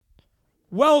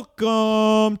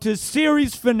Welcome to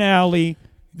series finale.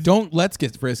 Let's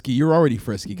get frisky. You're already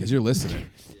frisky because you're listening.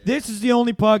 This is the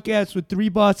only podcast where three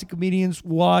Boston comedians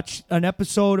watch an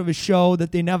episode of a show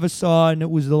that they never saw, and it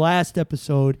was the last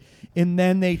episode, and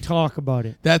then they talk about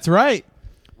it. That's right.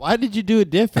 Why did you do it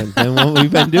different than what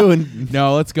we've been doing?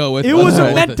 No, let's go with it. It was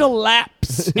a mental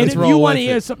lapse. And if you want to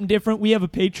hear something different, we have a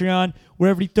Patreon where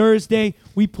every Thursday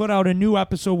we put out a new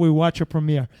episode where we watch a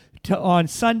premiere. On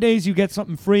Sundays, you get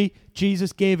something free.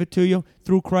 Jesus gave it to you.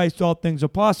 Through Christ, all things are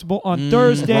possible. On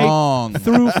Thursday,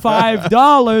 through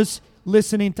 $5,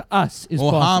 listening to us is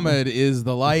Muhammad possible. Is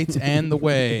the light and the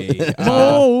way.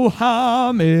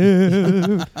 Mohammed.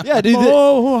 Yeah, dude.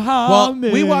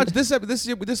 Mohammed. Well, we watched this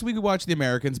week. We watched The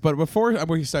Americans, but before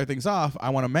we start things off, I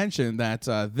want to mention that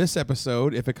this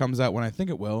episode, if it comes out when I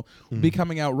think it will be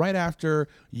coming out right after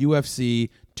UFC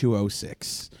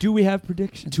 206. Do we have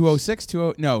predictions? 206,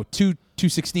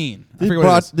 216.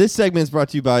 This segment is brought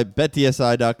to you by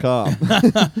BetDSI.com.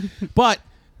 But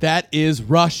that is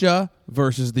Russia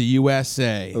versus the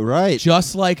USA. Right.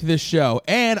 Just like this show.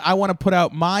 And I want to put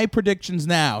out my predictions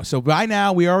now. So by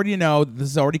now, we already know this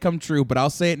has already come true, but I'll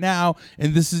say it now.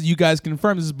 And this is, you guys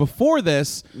confirm, this is before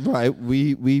this. Right.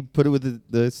 We put it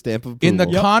with the stamp of approval. In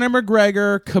the Conor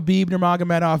McGregor, Khabib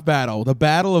Nurmagomedov battle, the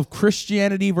battle of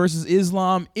Christianity versus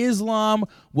Islam, Islam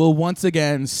will once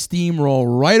again steamroll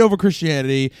right over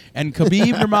Christianity. And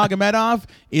Khabib Nurmagomedov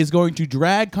is going to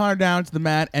drag Conor down to the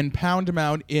mat and pound him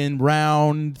out in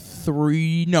round three.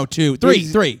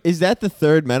 Is that the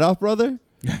third Medoff brother?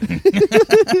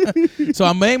 So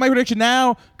I'm making my prediction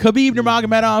now. Khabib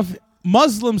Nurmagomedov,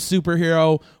 Muslim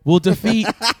superhero, will defeat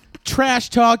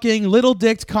trash-talking,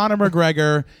 little-dicked Conor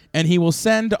McGregor, and he will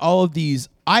send all of these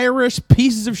Irish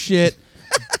pieces of shit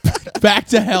back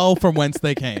to hell from whence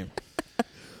they came.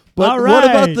 But what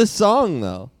about the song,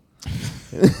 though?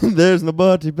 There's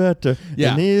nobody better.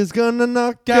 Yeah. And he's gonna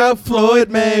knock out Floyd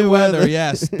Mayweather.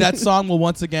 Yes, that song will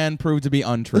once again prove to be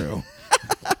untrue.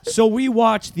 So we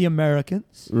watched The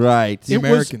Americans. Right. It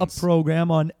was a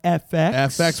program on FX.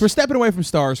 FX. We're stepping away from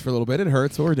stars for a little bit. It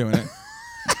hurts, but we're doing it.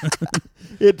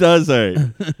 It does hurt.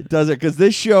 It does hurt because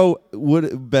this show would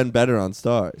have been better on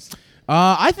Stars.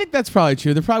 I think that's probably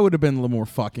true. There probably would have been a little more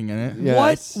fucking in it.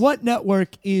 Yes. What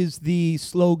network is the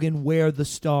slogan "Where the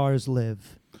Stars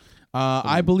Live"?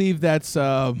 I believe that's Is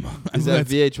that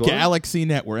VH1? Galaxy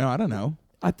Network. No, I don't know.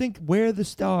 I think "Where the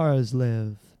Stars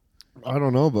Live." I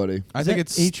don't know, buddy. I think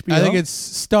it's HBO. I think it's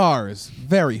Stars.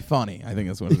 Very funny. I think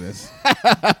that's what it is.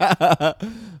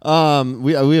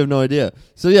 We have no idea.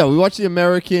 So yeah, we watched The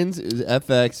Americans. It was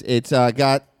FX. It's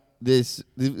got this.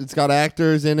 It's got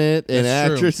actors in it and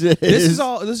That's actresses. True. This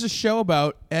is a show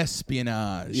about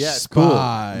espionage. Yeah,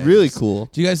 spies. Cool. Really cool.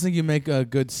 Do you guys think you make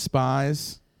good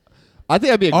spies? I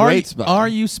think I'd be a great spy. Are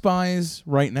you spies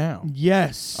right now?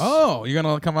 Yes. Oh, you're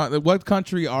gonna come out. What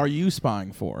country are you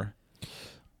spying for?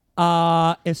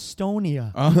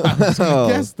 Estonia. I was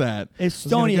gonna guess that.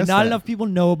 Estonia. Not enough people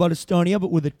know about Estonia,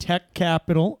 but we're the tech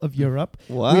capital of Europe.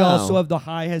 Wow. We also have the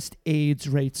highest AIDS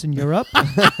rates in Europe.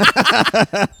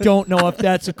 Don't know if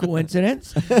that's a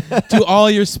coincidence. Do all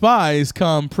your spies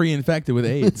come pre-infected with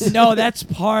AIDS? No, that's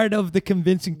part of the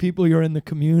convincing people you're in the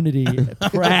community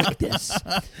practice.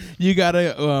 You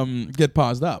gotta get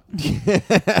paused up.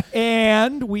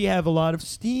 And we have a lot of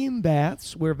steam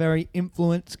baths. We're very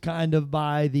influenced kind of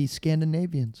by the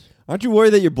Scandinavians. Aren't you worried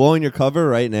that you're blowing your cover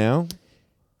right now?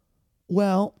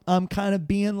 Well, I'm kind of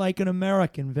being like an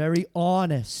American, very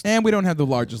honest. And we don't have the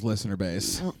largest listener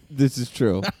base. This is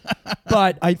true.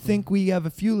 But I think we have a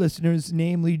few listeners,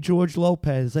 namely George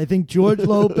Lopez. I think George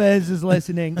Lopez is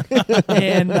listening.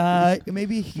 And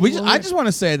maybe I just want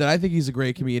to say that I think he's a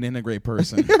great comedian and a great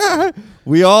person.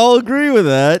 We all agree with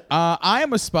that. I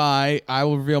am a spy. I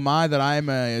will reveal that I am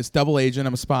a double agent.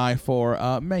 I'm a spy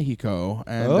for Mexico.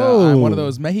 And I'm one of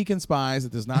those Mexican spies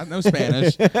that does not know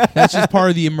Spanish. That's just part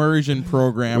of the immersion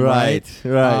program, right?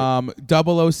 007,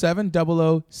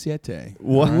 007.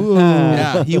 Wow.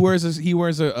 Yeah, he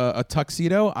wears a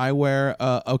tuxedo. I wear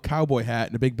a cowboy hat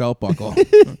and a big belt buckle.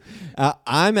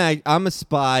 I'm a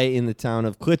spy in the town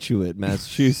of Clituit,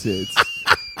 Massachusetts.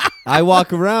 I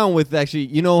walk around with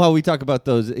you know how we talk about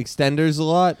those extenders a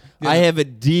lot? Yeah. I have a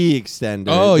D extender.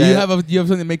 Oh, you have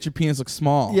something that makes your penis look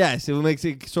small. Yes, it makes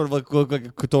it sort of look like a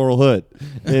clitoral hood.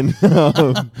 And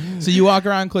so you walk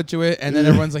around Clituit, and then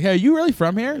everyone's like, "Hey, are you really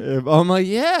from here?" I'm like,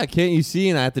 "Yeah, can't you see?"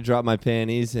 And I have to drop my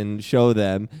panties and show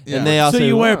them. Yeah. And they all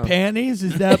say, wear panties?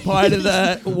 Is that part of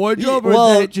the wardrobe, or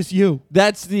is that just you?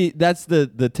 That's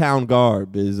the town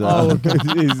garb is is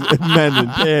men in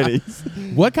panties.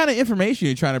 What kind of information are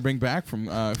you trying to bring back from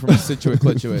Scituate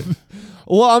Clituit?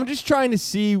 Well, I'm just trying to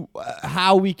see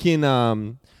how we can.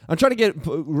 I'm trying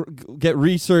to get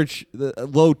research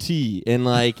low T and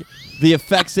like the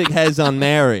effects it has on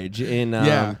marriage and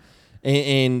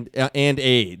and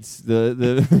AIDS.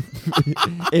 The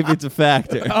if it's a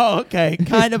factor. Oh, okay.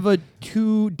 Kind of a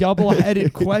two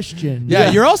double-headed question.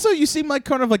 Yeah, you seem like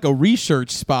kind of like a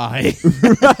research spy.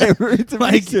 Right, it's a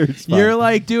research spy. You're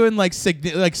like doing like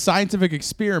scientific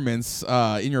experiments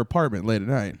in your apartment late at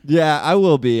night. Yeah, I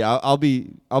will be. I'll be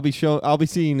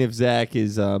seeing if Zach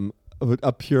is a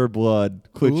pure blood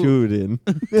Klichudin.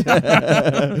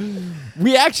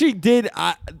 We actually did.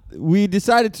 We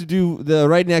decided to do the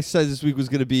writing exercise this week was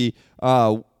going to be.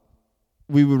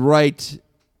 We would write.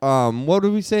 What were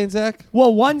we saying, Zach?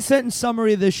 Well, one sentence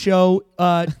summary of this show.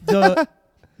 The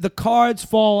cards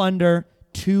fall under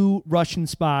 2 Russian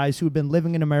spies who have been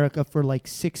living in America for like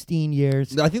 16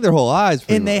 years. I think their whole lives.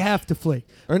 And they have to flee.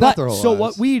 Or not their whole lives.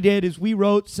 What we did is we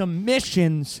wrote some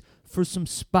missions for some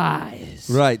spies.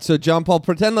 Right. So John Paul,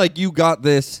 pretend like you got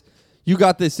this. You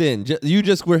got this in. You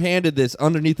just were handed this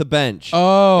underneath a bench.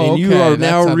 Oh, and you are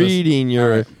That's now reading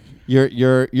your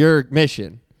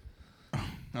mission.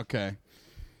 Okay.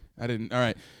 I didn't. All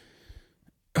right.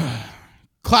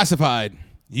 Classified.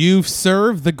 You've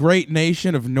served the great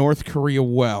nation of North Korea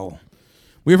well.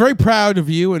 We are very proud of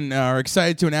you and are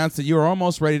excited to announce that you are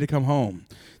almost ready to come home.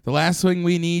 The last thing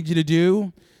we need you to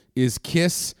do is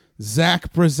kiss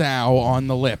Zach Brazow on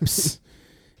the lips.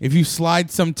 If you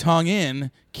slide some tongue in,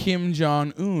 Kim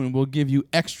Jong-un will give you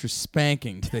extra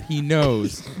spankings that he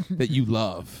knows that you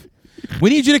love. We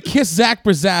need you to kiss Zach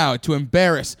Brazow to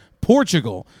embarrass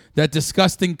Portugal, that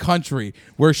disgusting country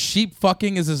where sheep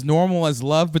fucking is as normal as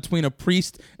love between a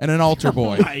priest and an altar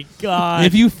boy. Oh my God.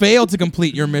 If you fail to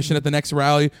complete your mission at the next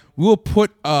rally, we will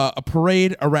put a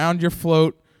parade around your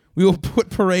float. We will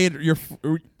parade you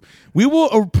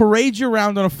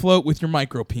around on a float with your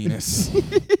micro penis.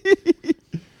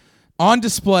 On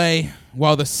display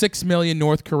while the 6 million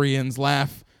North Koreans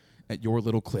laugh at your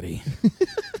little clitty.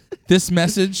 This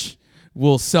message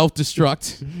will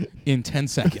self-destruct in 10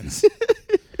 seconds.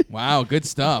 Wow, good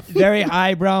stuff. Very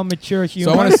highbrow, mature humor.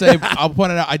 So I want to say, I'll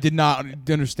point it out, I did not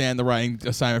understand the writing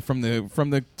assignment from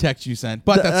the text you sent,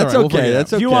 but that's all right. Okay.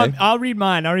 That's okay. I'll read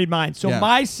mine. So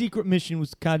my secret mission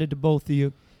was kind of to both of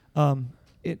you.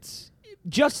 It's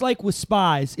just like with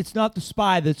spies. It's not the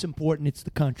spy that's important. It's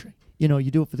the country. You know,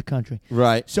 you do it for the country.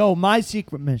 Right. So my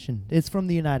secret mission is from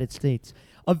the United States.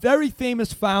 A very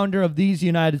famous founder of these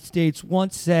United States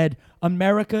once said,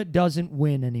 America doesn't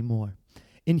win anymore.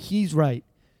 And he's right.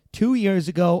 2 years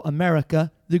ago,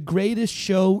 America, the greatest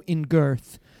show in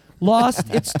girth,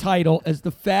 lost its title as the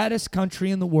fattest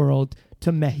country in the world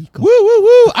to Mexico. Woo, woo,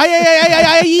 woo.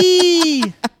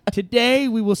 Ay. Today,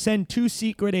 we will send 2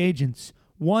 secret agents,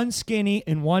 one skinny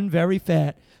and one very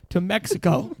fat, to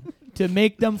Mexico to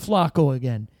make them flaco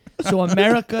again, so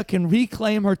America can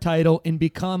reclaim her title and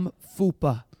become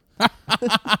FUPA,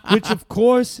 which of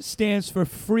course stands for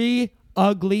free,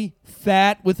 ugly,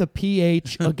 fat with a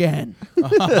PH again.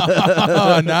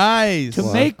 Oh, nice.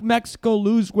 To make Mexico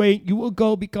lose weight, you will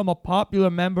go become a popular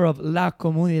member of La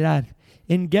Comunidad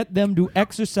and get them to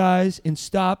exercise and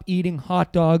stop eating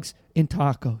hot dogs and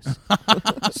tacos.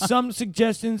 Some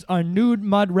suggestions are nude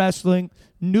mud wrestling,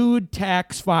 nude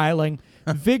tax filing,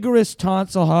 vigorous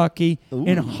tonsil hockey,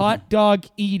 and hot dog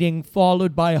eating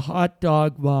followed by hot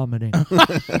dog vomiting.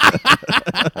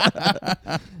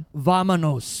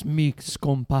 Vámonos, mis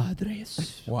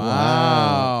compadres.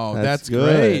 Wow. That's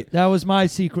good. Great. That was my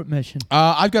secret mission.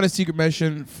 I've got a secret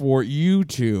mission for you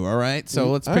two, all right?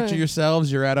 So let's picture yourselves.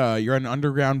 You're an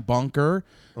underground bunker,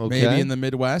 maybe in the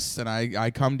Midwest, and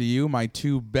I come to you, my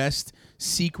 2 best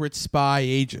secret spy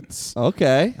agents.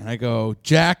 Okay. And I go,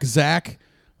 Zach,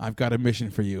 I've got a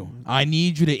mission for you. I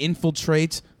need you to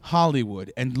infiltrate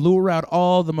Hollywood and lure out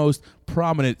all the most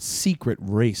prominent secret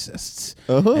racists.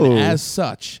 Oh. And as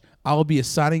such, I'll be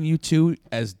assigning you 2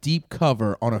 as deep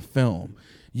cover on a film.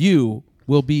 You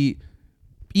will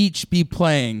each be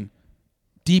playing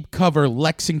deep cover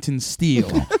Lexington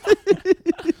Steele,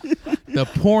 the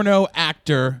porno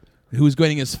actor who's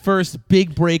getting his first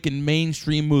big break in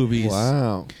mainstream movies.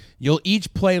 Wow. You'll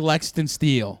each play Lexington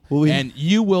Steele, and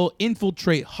you will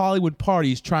infiltrate Hollywood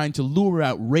parties trying to lure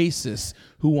out racists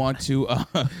who want to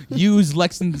use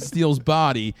Lexington Steele's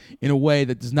body in a way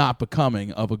that is not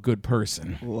becoming of a good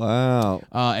person. Wow.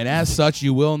 And as such,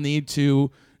 you will need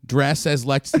to dress as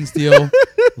Lexington Steele,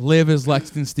 live as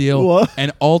Lexington Steele,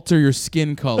 and alter your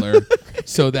skin color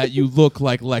so that you look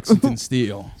like Lexington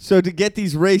Steele. So to get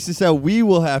these racists out, we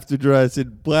will have to dress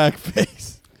in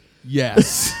blackface.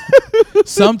 Yes.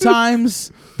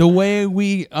 Sometimes The way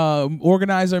we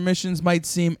organize our missions might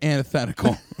seem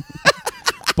antithetical.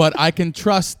 But I can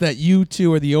trust that you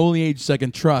two are the only agents I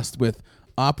can trust with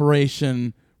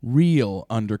Operation Real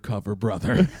Undercover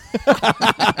Brother.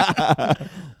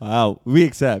 Wow, we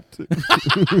accept. We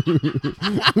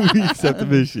accept the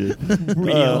mission.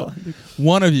 Real.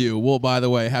 One of you will, by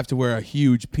the way, have to wear a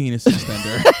huge penis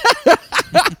extender.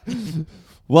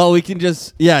 Well, we can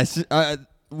just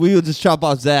we will just chop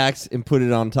off Zach's and put it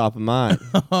on top of mine.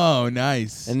 Oh,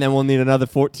 nice. And then we'll need another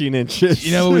 14 inches.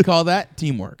 You know what we call that?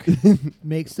 Teamwork.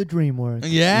 Makes the dream work.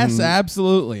 Yes,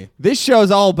 absolutely. This show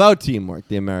is all about teamwork,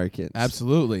 the Americans.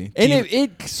 Absolutely. And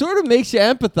it sort of makes you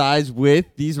empathize with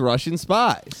these Russian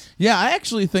spies. Yeah, I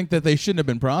actually think that they shouldn't have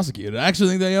been prosecuted. I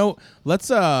actually think that, let's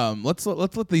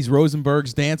let these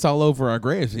Rosenbergs dance all over our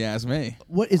graves, if you ask me.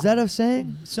 What is that a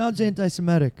saying? Sounds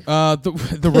anti-Semitic.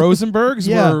 The Rosenbergs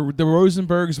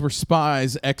Yeah. were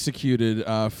spies executed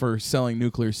for selling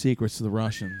nuclear secrets to the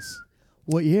Russians.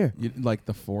 What year? Like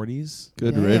the 40s.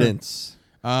 Good Yeah. riddance.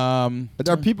 Are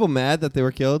people mad that they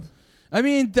were killed? I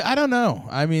mean, I don't know.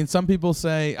 I mean, some people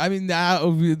say, now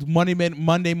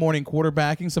Monday morning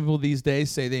quarterbacking, some people these days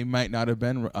say they might not have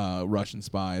been Russian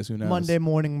spies. Who knows? Monday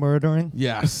morning murdering.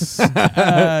 Yes.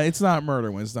 It's not murder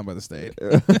when it's done by the state.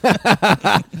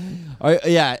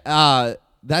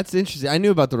 That's interesting. I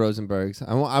knew about the Rosenbergs.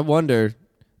 I wonder.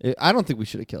 I don't think we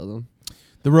should have killed them.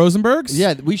 The Rosenbergs?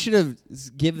 Yeah, we should have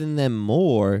given them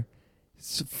more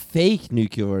fake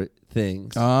nuclear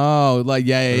things. Oh, like,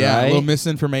 yeah. Right? A little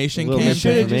misinformation Little We campaign.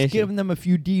 should have just Information. given them a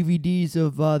few DVDs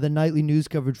of the nightly news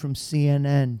coverage from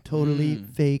CNN. Totally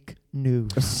fake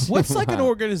news. What's like an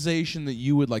organization that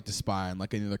you would like to spy on,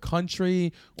 like another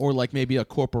country or like maybe a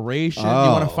corporation? You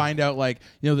want to find out like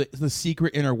the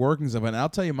secret inner workings of it. And I'll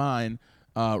tell you mine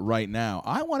right now.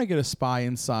 I want to get a spy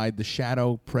inside the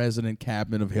shadow president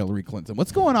cabinet of Hillary Clinton.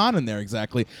 What's going on in there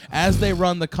exactly as they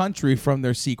run the country from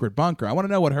their secret bunker? I want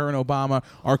to know what her and Obama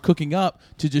are cooking up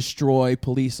to destroy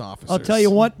police officers. I'll tell you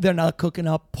what, they're not cooking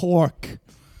up pork.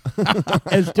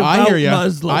 As devout I hear you.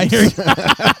 Muslims. I hear you.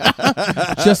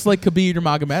 Just like Khabib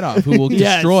Nurmagomedov, who will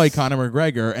Yes. destroy Conor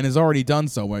McGregor and has already done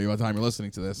so by the time you're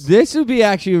listening to this. This would be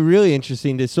actually really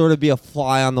interesting to sort of be a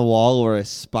fly on the wall or a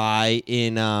spy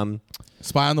in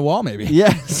Spy on the wall, maybe.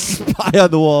 yes, spy on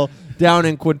the wall down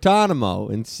in Guantanamo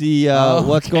and see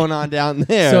what's going on down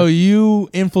there. So you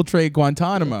infiltrate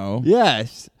Guantanamo.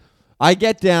 Yes. I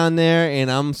get down there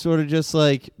and I'm sort of just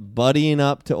like buddying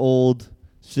up to old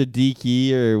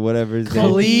Siddiqui or whatever his name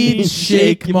Khalid is.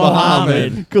 Sheikh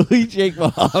Mohammed. Khalid Sheikh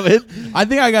Mohammed. I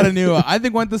think I got a new. I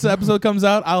think when this episode comes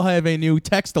out, I'll have a new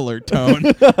text alert tone.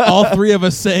 All three of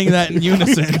us saying that in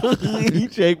unison.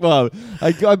 Khalid Sheikh Mohammed.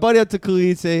 I buddy up to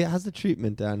Khalid, say, how's the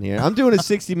treatment down here? I'm doing a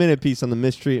 60-minute piece on the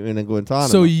mistreatment in Guantanamo.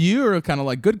 So you're kind of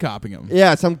like good copying him.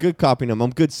 yes, I'm good copying him.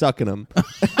 I'm good sucking him.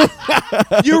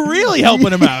 You're really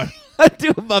helping him out. I'm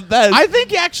doing my best. I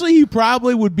think actually he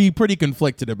probably would be pretty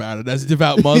conflicted about it as a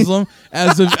devout Muslim,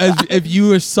 as if you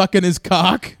were sucking his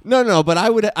cock. No, but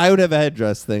I would have a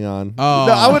headdress thing on. Oh.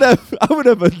 No, I would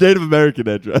have a Native American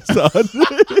headdress on.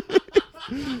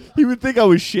 He would think I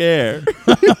was Cher.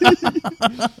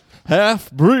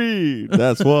 Half breed.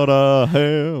 That's what I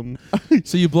am.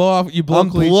 So you blow off. You blow. I'm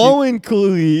Khalid. blowing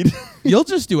Khalid. You'll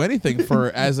just do anything for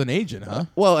as an agent, huh?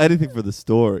 Well, anything for the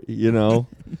story, you know.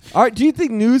 All right, do you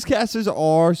think newscasters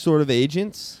are sort of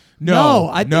agents? No,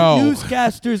 I think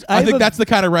newscasters. I think that's the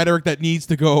kind of rhetoric that needs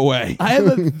to go away. I have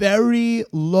a very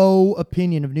low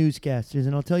opinion of newscasters,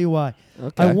 and I'll tell you why.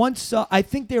 Okay. I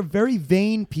think they're very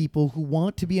vain people who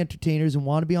want to be entertainers and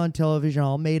want to be on television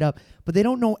all made up, but they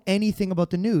don't know anything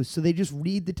about the news, so they just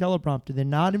read the teleprompter. They're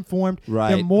not informed.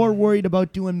 Right. They're more worried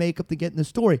about doing makeup than getting the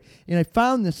story. And I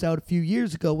found this out a few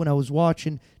years ago when I was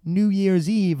watching New Year's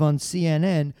Eve on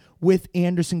CNN with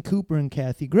Anderson Cooper and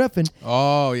Kathy Griffin.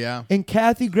 Oh, yeah. And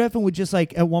Kathy Griffin would just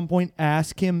like at one point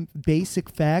ask him basic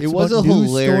facts. It was a about news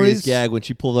hilarious stories. gag when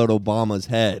she pulled out Obama's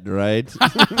head, right?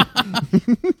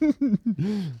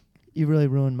 You really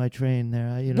ruined my train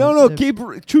there. No, keep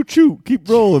keep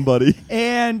rolling, buddy.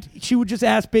 And she would just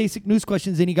ask basic news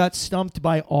questions, and he got stumped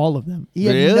by all of them. He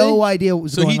Really? had no idea what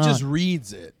was So going he on. just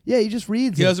reads it. Yeah, he just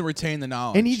reads He it. doesn't retain the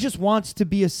knowledge. And he just wants to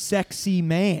be a sexy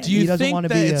man. Do he you doesn't think want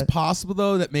that to be it's possible,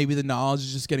 though, that maybe the knowledge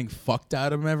is just getting fucked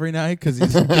out of him every night because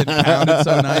he's getting pounded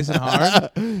so nice and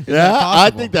hard? Is that Yeah, I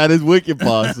possible? think that is wicked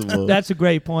possible. That's a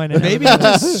great point. Maybe it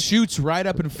just shoots right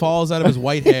up and falls out of his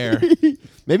white hair.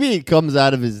 Maybe it comes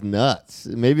out of his nuts.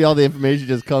 Maybe all the information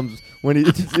just comes when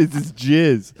it's his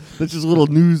jizz. That's just little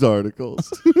news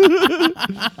articles.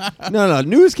 No,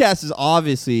 newscasters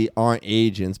obviously aren't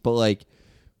agents, but like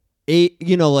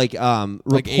like Like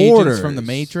reporters agents from the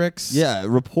Matrix. Yeah,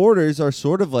 reporters are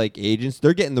sort of like agents.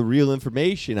 They're getting the real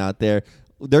information out there.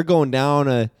 They're going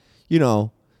down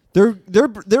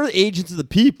they're agents of the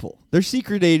people. They're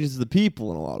secret agents of the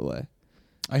people in a lot of ways.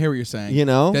 I hear what you're saying.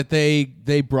 That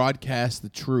they broadcast the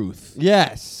truth.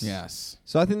 Yes.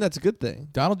 So I think that's a good thing.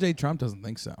 Donald J. Trump doesn't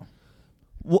think so.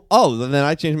 Well, then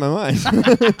I changed my mind.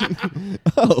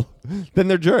 Then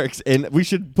they're jerks, and we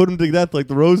should put them to death like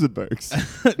the Rosenbergs.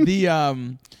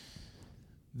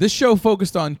 This show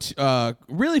focused on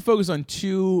really focused on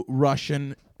two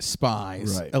Russian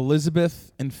spies, Right.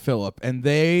 Elizabeth and Philip, and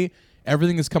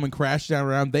everything is coming crashing down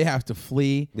around. They have to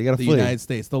flee They gotta the flee. United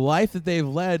States. The life that they've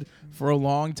led for a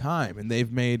long time, and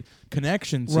they've made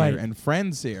connections Right. here and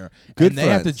friends here. Good and they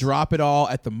have to friends. drop it all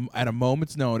at a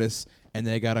moment's notice, and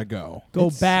they gotta go. Go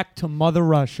back to Mother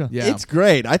Russia. Yeah, It's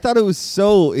great. I thought it was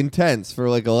so intense for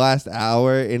like a last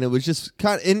hour, and it was just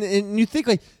kind of, and you think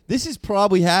like this has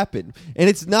probably happened, and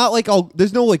it's not like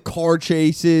there's no like car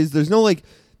chases, there's no like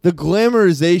the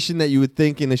glamorization that you would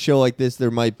think in a show like this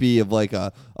there might be of like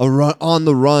a run on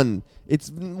the run. It's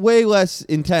way less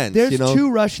intense. There's 2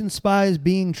 Russian spies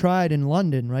being tried in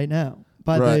London right now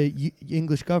by the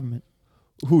English government.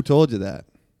 Who told you that?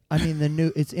 I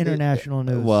mean, it's international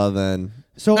news. Well then,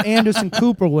 So Anderson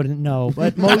Cooper wouldn't know,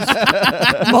 but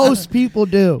most people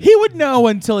do. he would know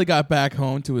until he got back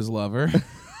home to his lover.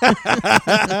 and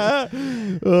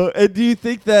do you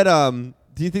think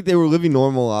they were living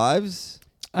normal lives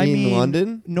in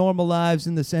London? Normal lives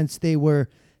in the sense they were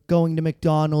going to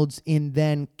McDonald's and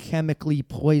then chemically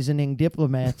poisoning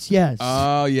diplomats. Yes.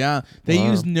 Oh, yeah. They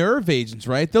use nerve agents,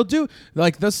 right? They'll do,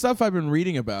 like, the stuff I've been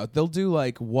reading about, they'll do,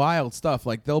 like, wild stuff.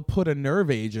 Like, they'll put a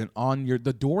nerve agent on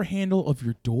the door handle of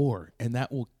your door, and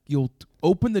you'll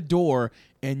open the door,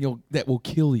 and that will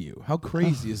kill you. How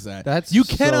crazy is that? That's you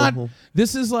so- cannot.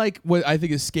 This is like what I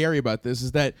think is scary about this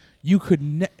is that you could.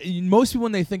 Most people,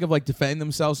 when they think of like defending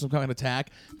themselves from some kind of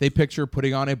attack, they picture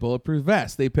putting on a bulletproof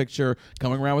vest. They picture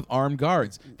coming around with armed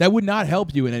guards. That would not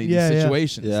help you in any of these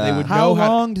situations. Yeah. They would How know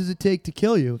long does it take to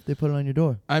kill you if they put it on your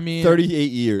door? I mean,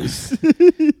 38 years.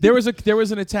 there was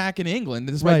an attack in England.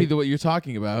 This might be Right. what you're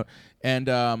talking about, and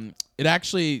it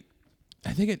actually.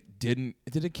 I think it didn't.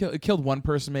 It killed one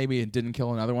person maybe, and didn't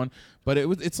kill another one. But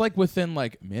it's like within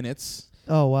like minutes.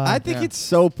 Oh, wow. I think it's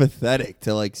so pathetic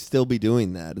to like still be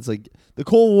doing that. It's like the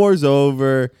Cold War's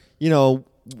over.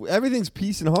 Everything's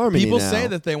peace and harmony. People now. say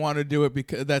that they want to do it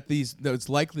because that it's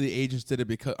likely the agents did it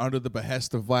because under the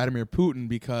behest of Vladimir Putin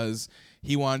because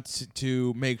he wants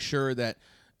to make sure that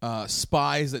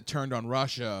spies that turned on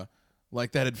Russia,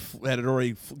 like that had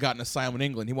already gotten asylum in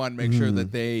England, he wanted to make sure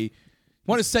that they.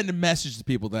 Want to send a message to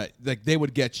people that they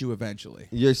would get you eventually.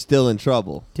 You're still in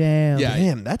trouble. Damn. Yeah.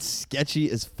 Damn, that's sketchy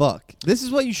as fuck. This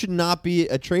is why you should not be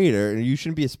a traitor and you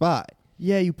shouldn't be a spy.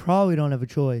 Yeah, you probably don't have a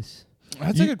choice.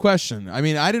 That's a good question. I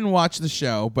mean, I didn't watch the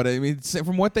show, but I mean,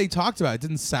 from what they talked about, it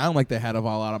didn't sound like they had a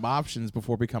lot of options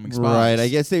before becoming spies. Right. I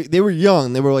guess they were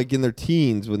young. They were like in their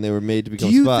teens when they were made to become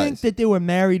Do you spies. think that they were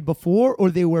married before or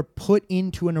they were put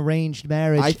into an arranged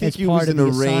marriage I think as it part was of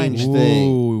an the arranged assignment? thing.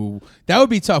 Ooh, that would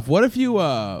be tough. What if you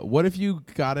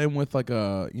got in with like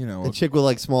a chick with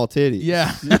like small titties.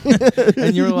 yeah,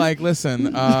 and you were like, listen,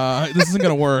 this isn't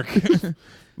gonna work.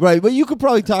 Right, but you could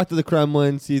probably talk to the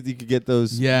Kremlin, see if you could get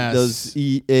those Yes. those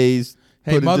EAs.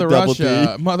 Hey, put Mother into double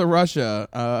Russia, D. Mother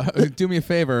Russia, do me a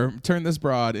favor, turn this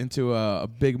broad into a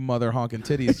big mother honking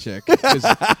titties chick.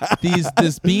 'Cause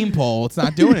this beanpole, it's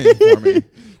not doing anything for me.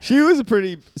 She was a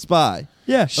pretty spy.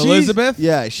 Yeah. Elizabeth?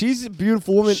 Yeah, she's a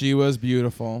beautiful woman. She was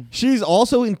beautiful. She's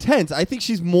also intense. I think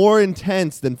she's more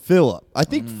intense than Philip. I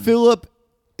think Philip,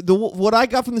 what I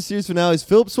got from the series finale is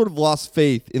Philip sort of lost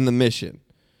faith in the mission.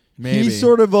 Maybe. He's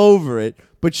sort of over it,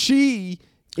 but she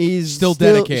is Still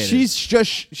dedicated. She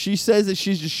says that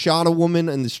she's just shot a woman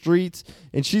in the streets,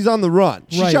 and she's on the run.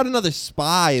 She Right. shot another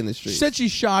spy in the She streets. said she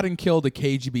shot and killed a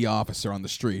KGB officer on the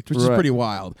street, which is Right. pretty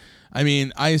wild. I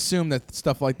mean, I assume that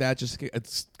stuff like that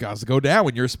it's got to go down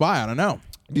when you're a spy. I don't know.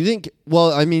 Do you think?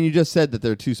 Well, I mean, you just said that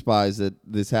there are 2 spies that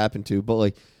this happened to, but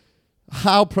like,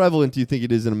 how prevalent do you think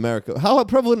it is in America? How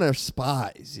prevalent are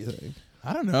spies? You think?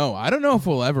 I don't know. I don't know if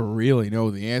we'll ever really know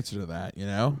the answer to that,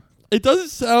 It doesn't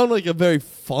sound like a very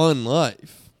fun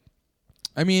life.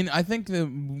 I mean, I think the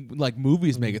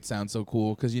movies make it sound so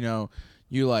cool because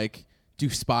you like do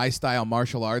spy style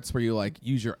martial arts where you like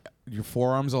use your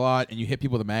forearms a lot and you hit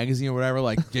people with a magazine or whatever,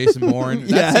 like Jason Bourne.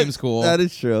 That seems cool. That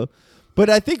is true. But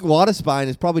I think a lot of spying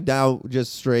is probably now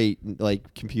just straight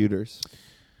like computers.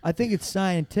 I think it's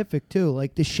scientific too.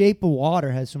 Like The Shape of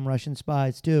Water has some Russian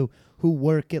spies too who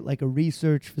work at like a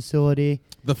research facility.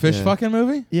 The fish Yeah. fucking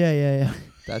movie? Yeah.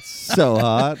 That's so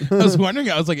hot. I was wondering.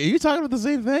 I was like, are you talking about the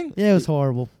same thing? Yeah, it was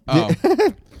horrible. Oh.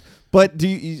 But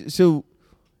so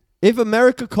if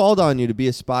America called on you to be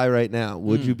a spy right now,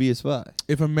 would you be a spy?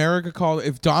 If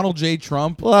Donald J.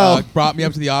 Trump Well. brought me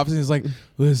up to the office and he's like,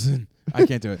 listen, I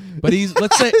can't do it. But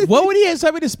let's say, what would he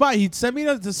send me to spy? He'd send me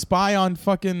to spy on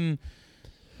fucking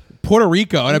Puerto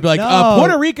Rico. And I'd be like, No.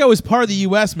 Puerto Rico is part of the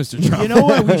U.S., Mr. Trump. You know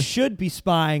what we should be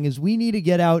spying is we need to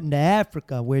get out into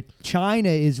Africa where China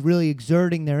is really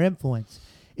exerting their influence.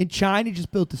 And China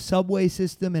just built a subway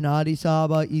system in Addis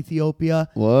Ababa, Ethiopia.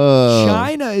 Whoa.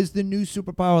 China is the new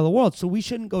superpower of the world. So we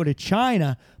shouldn't go to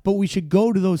China, but we should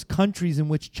go to those countries in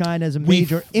which China has a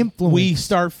major influence. We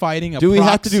start fighting a Do we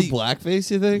proxy. have to do blackface,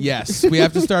 you think? Yes. We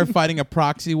have to start fighting a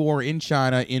proxy war in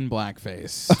China in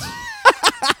blackface.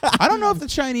 I don't know if the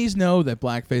Chinese know that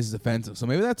blackface is offensive, so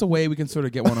maybe that's a way we can sort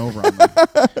of get one over on them.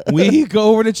 We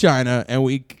go over to China and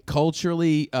we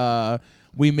culturally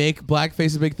we make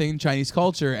blackface a big thing in Chinese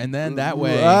culture, and then that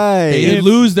way they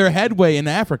lose their headway in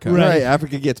Africa. Right.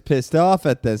 Africa gets pissed off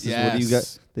at this. Yes. What do you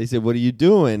got? They said, "What are you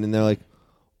doing?" And they're like,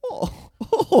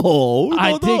 "Oh,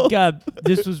 I think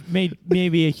this was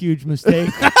maybe a huge mistake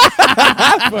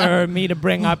for me to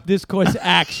bring up this course of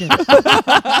action.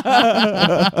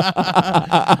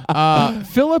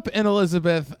 Philip and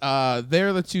Elizabeth,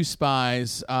 they're the two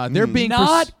spies. They're being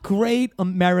Not great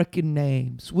American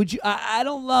names. Would you? I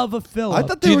don't love a Philip. I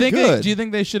thought they were good." Do you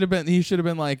think they should have been? He should have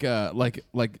been like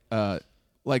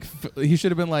he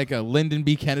should have been like a Lyndon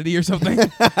B. Kennedy or something. No,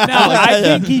 I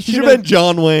think he should should have been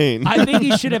John Wayne. I think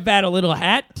he should have had a little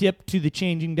hat tip to the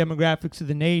changing demographics of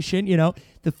the nation. You know,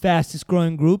 the fastest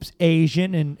growing groups,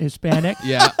 Asian and Hispanic.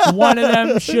 Yeah. One of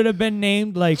them should have been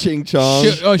named like Ching Chong.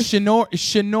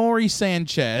 Shinori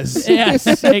Sanchez. Yes,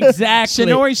 exactly.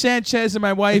 Shinori Sanchez and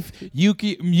my wife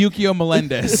Yukio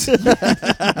Melendez.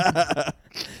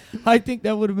 I think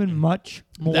that would have been much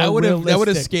more that would have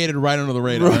realistic. skated right under the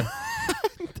radar.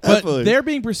 But they're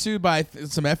being pursued by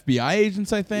some FBI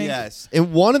agents, I think. Yes.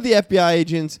 And one of the FBI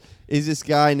agents is this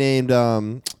guy named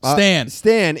Stan.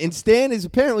 Stan. And Stan is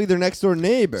apparently their next door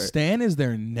neighbor. Stan is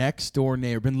their next door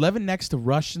neighbor. Been living next to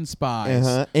Russian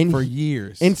spies for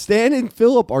years. And Stan and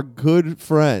Philip are good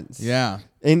friends. Yeah.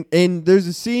 And there's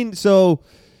a scene. So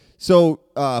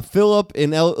Philip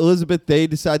and Elizabeth, they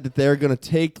decide that they're going to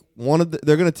take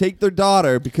they're going to take their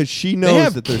daughter because she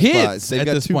knows that they're kids spies. They've at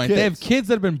got this two point. kids. They have kids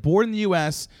that have been born in the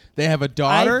U.S. They have a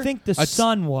daughter. I think the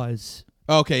son was.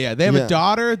 Okay, yeah. They have Yeah. a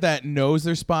daughter that knows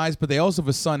they're spies, but they also have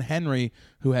a son, Henry,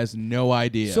 who has no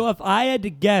idea. So if I had to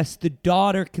guess, the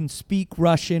daughter can speak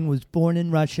Russian, was born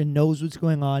in Russia, knows what's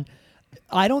going on.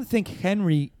 I don't think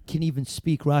Henry can even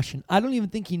speak Russian. I don't even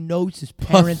think he knows his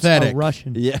parents Pathetic. are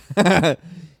Russian. Yeah.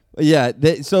 Yeah.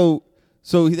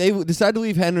 So they decide to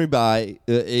leave Henry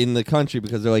in the country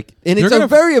because they're like, and it's a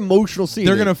very emotional scene.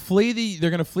 They're gonna flee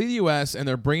the U.S. and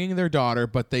they're bringing their daughter,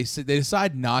 but they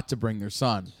decide not to bring their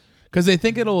son because they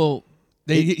think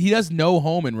he has no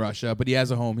home in Russia, but he has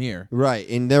a home here. Right,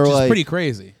 and they're Which like, is pretty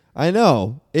crazy. I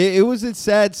know. It was a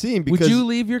sad scene because Would you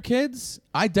leave your kids?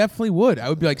 I definitely would. I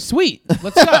would be like, sweet,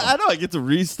 let's go. I know I get to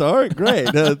restart. Great,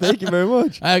 thank you very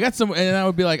much. I got some, and I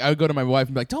would be like, I would go to my wife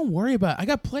and be like, don't worry about it. I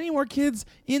got plenty more kids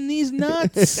in these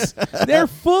nuts. They're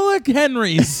full of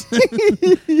Henrys.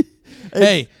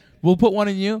 Hey, we'll put one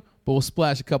in you, but we'll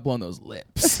splash a couple on those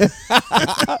lips.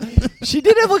 She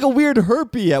did have like a weird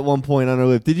herpes at one point on her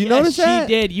lip. Did you notice that?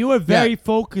 She did. You were very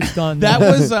focused on that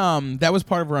that. was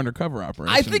part of her undercover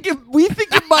operation. I think we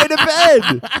think it might have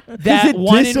been That it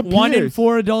one in disappears.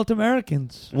 4 adult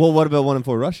Americans. Well, what about 1 in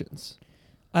 4 Russians?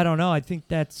 I don't know. I think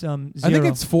that's 0. I think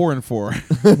it's 4 and 4.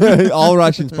 All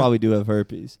Russians probably do have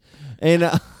herpes, and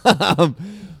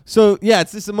so yeah,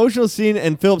 it's this emotional scene.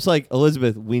 And Philip's like,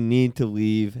 Elizabeth, we need to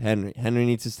leave Henry. Henry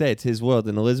needs to stay. It's his world.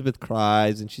 And Elizabeth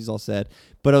cries, and she's all sad.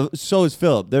 But so is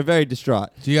Philip. They're very distraught.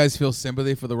 Do you guys feel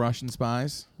sympathy for the Russian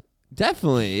spies?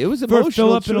 Definitely, it was for emotional.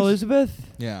 Philip and Elizabeth.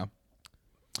 Yeah.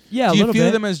 Yeah, Do a you little feel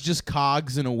bit. them as just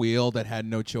cogs in a wheel that had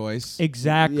no choice?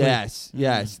 Exactly. Yes.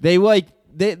 They like.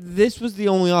 This was the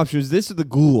only option. This are the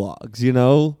gulags, you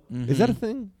know? Is that a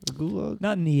thing? The gulag?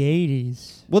 Not in the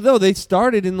 80s. Well, no, they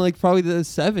started in like probably the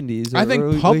 70s. I think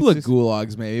early- public late 60s.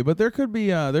 gulags maybe, but there could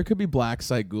be black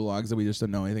site gulags that we just don't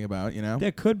know anything about. You know,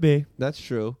 There could be. That's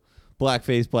true.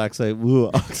 Blackface, black site,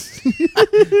 gulags.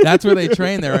 that's where they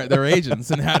train their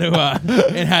agents and how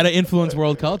to influence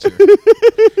world culture.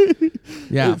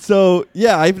 Yeah. So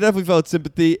yeah, I definitely felt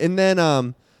sympathy. And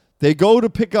then they go to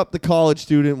pick up the college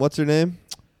student. What's her name?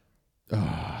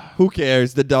 Who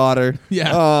cares? The daughter.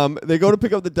 Yeah. They go to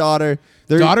pick up the daughter.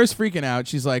 Daughter's freaking out.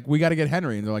 She's like, "We got to get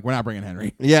Henry," and they're like, "We're not bringing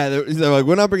Henry." Yeah, they're like,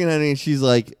 "We're not bringing Henry." And she's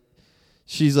like,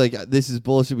 she's like, this is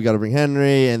bullshit. We got to bring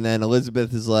Henry. And then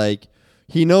Elizabeth is like,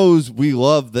 he knows we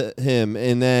love him.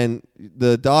 And then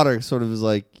the daughter sort of is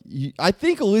like, I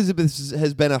think Elizabeth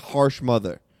has been a harsh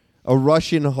mother, a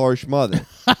Russian harsh mother.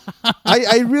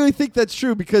 I really think that's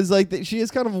true because like she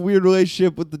has kind of a weird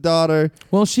relationship with the daughter.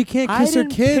 Well, she can't kiss her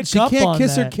didn't kids. She pick up can't on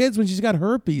kiss her that. kids when she's got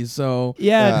herpes. So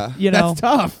Yeah, you know. that's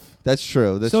tough. That's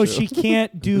true. That's So true. she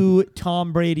can't do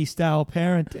Tom Brady style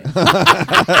parenting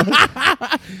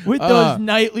with those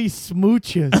nightly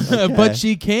smooches. But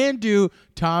she can do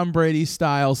Tom Brady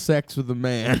style sex with a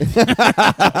man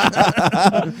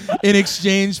in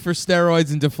exchange for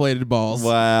steroids and deflated balls.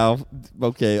 Wow.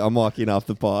 Okay, I'm walking off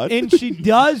the pod. And she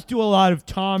does do a lot of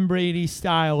Tom Brady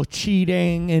style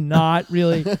cheating and not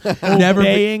really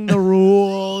obeying the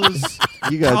rules.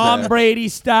 You guys Tom are- Brady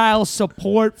style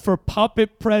support for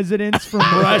puppet presidents from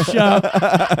Russia.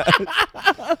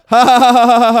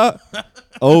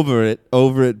 over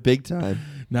it, big time.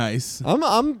 Nice.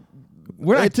 I'm.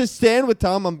 We're not- To stand with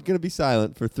Tom, I'm gonna be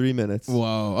silent for 3 minutes.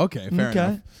 Whoa. Okay. Fair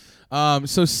Okay. enough.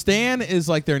 So Stan is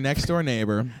like their next door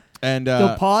neighbor, and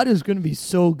The pod is going to be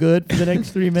so good for the next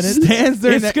 3 minutes. Stan's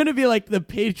their It's going to be like the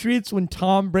Patriots when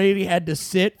Tom Brady had to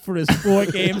sit for his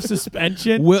 4-game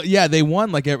suspension. they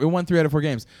won like it won 3 out of 4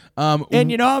 games.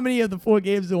 And you know how many of the 4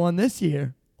 games they won this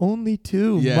year? Only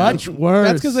 2. Yeah. Much worse.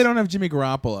 That's because they don't have Jimmy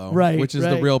Garoppolo, Right, which is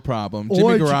the right. real problem. Or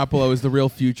Jimmy Garoppolo is the real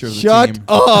future of the Shut team.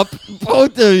 up,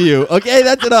 both of you. Okay,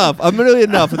 that's enough. I'm really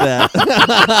enough of that.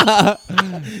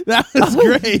 That was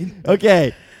great.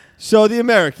 Okay, so the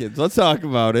Americans. Let's talk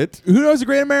about it. Who knows a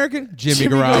great American? Jimmy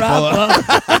Garoppolo.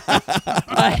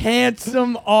 A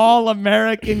handsome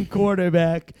all-American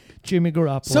quarterback, Jimmy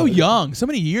Garoppolo. So young, so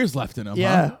many years left in him.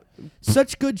 Yeah. Huh?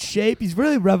 Such good shape. He's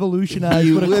really revolutionized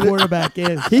He what a lit- quarterback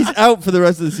is. He's out for the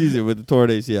rest of the season with the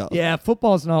torn ACL. Yeah,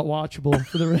 football's not watchable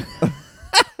for the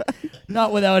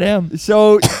not without him.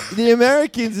 So the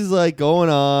Americans is like going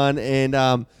on,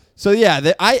 and so yeah,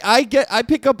 I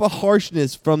pick up a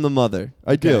harshness from the mother.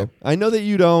 I do. Okay. I know that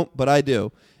you don't, but I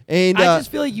do. And I just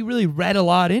feel like you really read a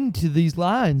lot into these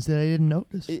lines that I didn't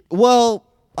notice. well,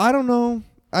 I don't know.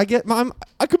 I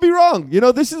could be wrong. You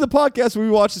know, this is a podcast where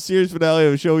we watch the series finale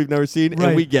of a show we've never seen, Right.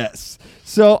 and we guess.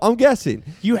 So I'm guessing.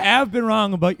 You have been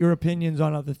wrong about your opinions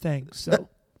on other things. So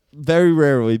Very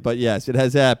rarely, but yes, it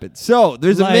has happened. So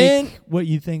there's like a man. what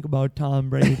you think about Tom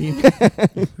Brady.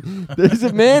 There's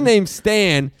a man named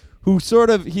Stan who he's part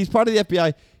of the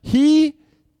FBI.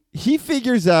 He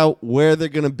figures out where they're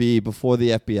gonna be before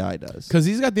the FBI does. Because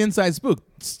he's got the inside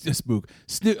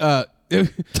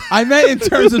I meant in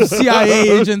terms of CIA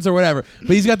agents or whatever, but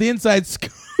he's got the inside scoop.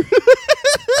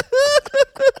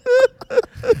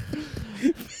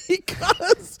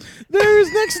 Because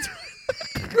there's next.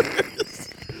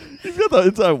 He's got the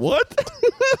inside what?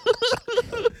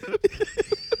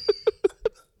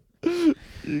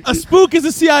 A spook is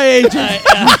a CIA agent.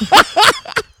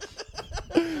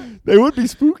 They would be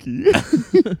spooky.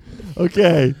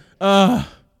 Okay.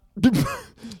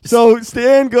 So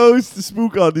Stan goes to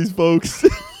spook on these folks.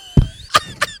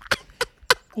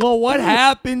 Well, what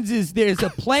happens is there's a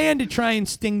plan to try and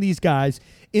sting these guys,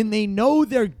 and they know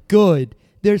they're good.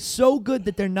 They're so good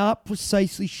that they're not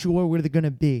precisely sure where they're going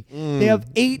to be. They have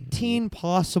 18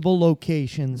 possible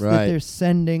locations that Right. they're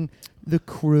sending the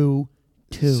crew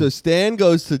to. So Stan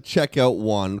goes to check out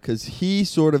one because he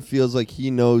sort of feels like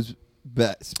he knows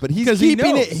best, but he's 'Cause he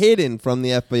keeping it knows. hidden from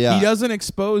the FBI. He doesn't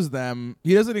expose them.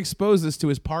 He doesn't expose this to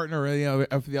his partner or any other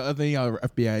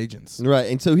FBI agents. Right,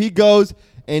 and so he goes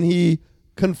and he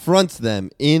confronts them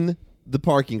in the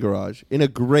parking garage in a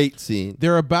great scene.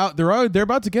 They're about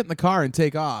to get in the car and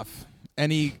take off,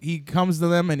 and he comes to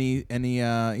them and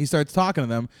he starts talking to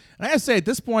them. And I gotta say, at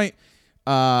this point,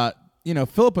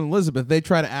 Philip and Elizabeth, they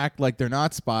try to act like they're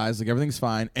not spies, like everything's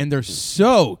fine, and they're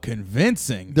so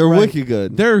convincing. They're wicked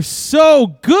good. They're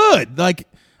so good. Like,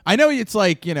 I know it's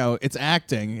like, it's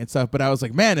acting and stuff, but I was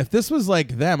like, man, if this was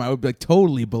like them, I would like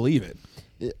totally believe it.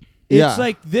 It's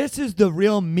like this is the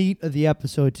real meat of the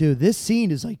episode, too. This scene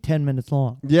is like 10 minutes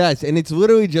long. Yes, and it's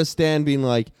literally just Stan being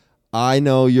like, I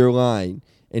know you're lying.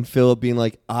 And Philip being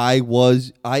like, I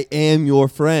am your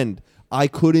friend. I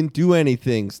couldn't do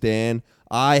anything, Stan.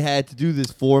 I had to do this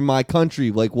for my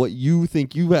country, like what you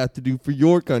think you have to do for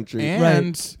your country.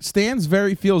 And Stan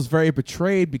feels very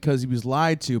betrayed because he was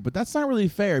lied to, but that's not really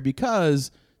fair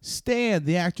because Stan,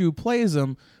 the actor who plays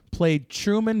him, played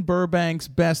Truman Burbank's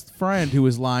best friend who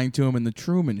was lying to him in the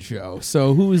Truman Show.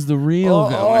 So who is the real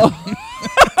villain?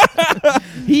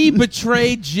 He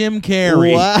betrayed Jim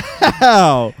Carrey.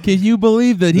 Wow. Can you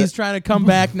believe that he's trying to come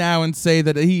back now and say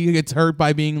that he gets hurt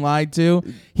by being lied to?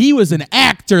 He was an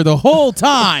actor the whole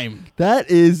time. That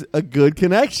is a good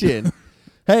connection.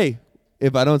 hey,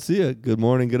 if I don't see you, good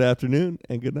morning, good afternoon,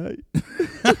 and good night.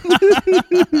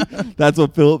 That's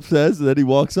what Philip says, and then he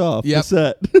walks off the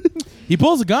set. He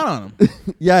pulls a gun on him.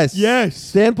 Yes. Yes.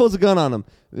 Stan pulls a gun on him.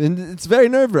 And it's very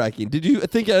nerve-wracking. Did you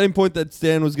think at any point that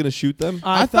Stan was going to shoot them?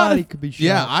 I thought he could be shot.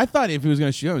 Yeah, I thought if he was going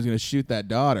to shoot him, he was going to shoot that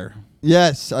daughter.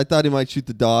 Yes, I thought he might shoot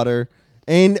the daughter.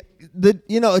 And,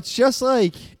 it's just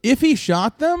like... If he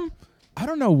shot them, I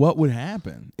don't know what would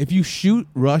happen. If you shoot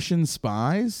Russian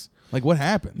spies, like what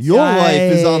happens? Your life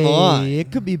is on the line.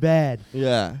 It could be bad.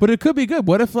 Yeah. But it could be good.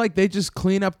 What if they just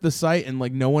clean up the site and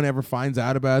no one ever finds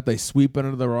out about it? They sweep it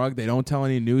under the rug. They don't tell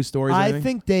any news stories. I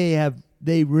think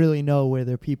they really know where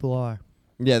their people are.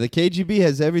 Yeah, the KGB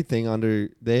has everything under...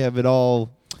 They have it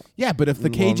all... Yeah, but if the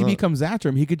KGB comes after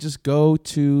him, he could just go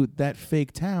to that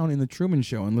fake town in the Truman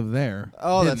Show and live there.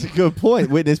 Oh, that's a good point.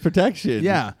 Witness protection.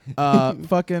 Yeah.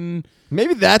 Fucking...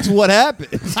 Maybe that's what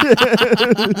happened.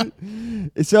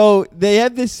 So they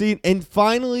have this scene, and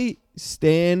finally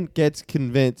Stan gets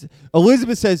convinced.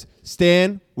 Elizabeth says,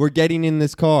 Stan, we're getting in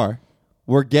this car.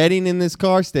 We're getting in this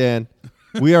car, Stan.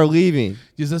 We are leaving.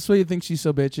 Is this why you think she's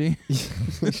so bitchy?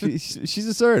 She's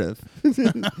assertive.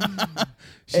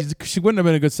 She wouldn't have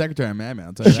been a good secretary on Mad Men,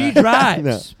 I'll tell you She that. drives.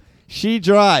 No. She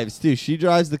drives, too. She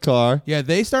drives the car. Yeah,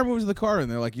 they start moving to the car, and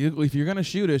they're like, if you're going to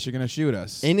shoot us, you're going to shoot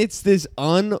us. And it's this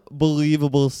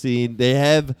unbelievable scene. They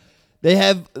have the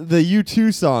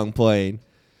U2 song playing.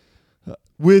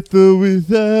 With or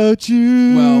without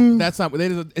you. Well, that's not.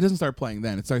 It doesn't start playing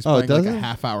then. It starts playing doesn't? a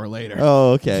half hour later.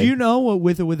 Oh, okay. Do you know what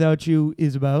With or Without You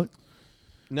is about?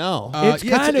 No.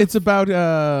 It's about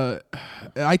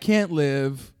I can't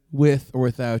live with or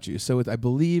without you. So I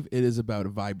believe it is about a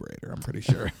vibrator. I'm pretty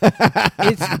sure.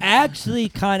 It's actually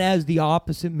kind of has the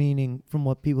opposite meaning from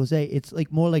what people say. It's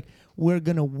more like we're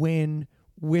gonna win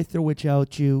with or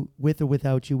without you, with or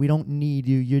without you. We don't need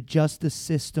you. You're just a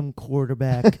system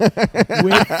quarterback.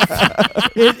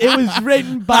 It was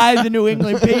written by the New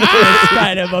England Patriots,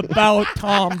 kind of about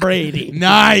Tom Brady.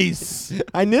 Nice.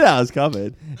 I knew that was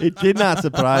coming. It did not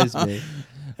surprise me.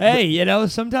 Hey,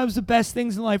 sometimes the best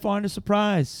things in life aren't a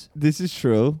surprise. This is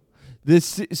true.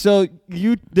 There's a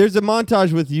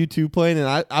montage with U2 playing,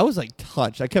 and I was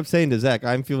touched. I kept saying to Zach,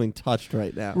 I'm feeling touched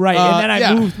right now. Right, and then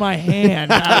I moved my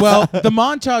hand. Well, the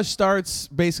montage starts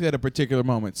basically at a particular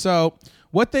moment. So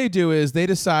what they do is they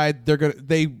decide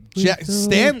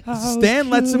Stan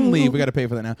lets him leave. We got to pay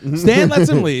for that now. Stan lets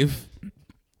him leave,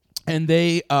 and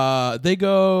they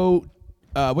go.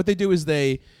 What they do is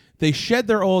they shed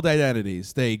their old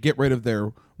identities. They get rid of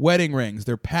their wedding rings,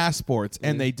 their passports,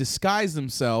 and they disguise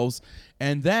themselves.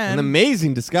 And then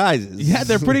amazing disguises. Yeah,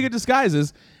 they're pretty good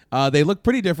disguises. They look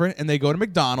pretty different, and they go to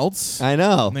McDonald's. I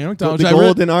know. They go to McDonald's. The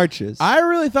golden arches. I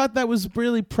really thought that was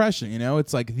really prescient.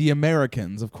 It's like the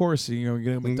Americans. Of course, you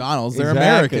get to McDonald's. They're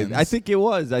Exactly. Americans. I think it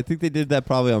was. I think they did that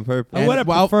probably on purpose. I would have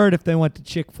preferred if they went to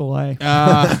Chick-fil-A.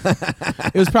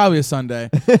 It was probably a Sunday.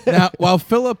 Now, while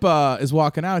Philip is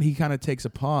walking out, he kind of takes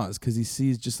a pause because he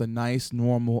sees just a nice,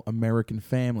 normal American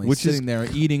family sitting there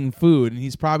eating food, and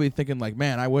he's probably thinking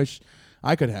man, I wish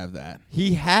I could have that.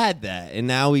 He had that, and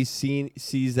now he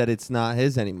sees that it's not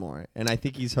his anymore, and I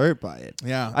think he's hurt by it.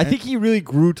 Yeah. I think he really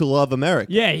grew to love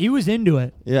America. Yeah, he was into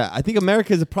it. Yeah, I think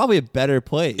America is probably a better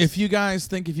place. If you guys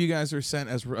are sent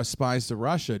as spies to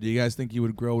Russia, do you guys think you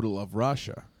would grow to love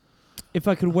Russia? If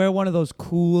I could wear one of those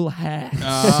cool hats.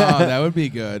 Oh, that would be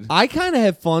good. I kind of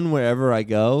have fun wherever I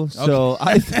go, so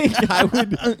I think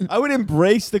I would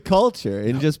embrace the culture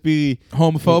and just be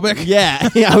homophobic. Yeah,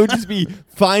 I would just be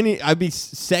I'd be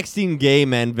sexting gay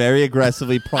men very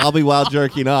aggressively, probably while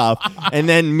jerking off, and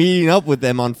then meeting up with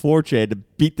them on 4chan to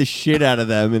beat the shit out of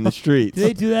them in the streets. Do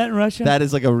they do that in Russia? That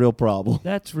is a real problem.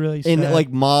 That's really sad.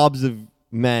 And mobs of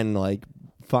men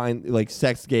find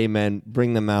sex gay men,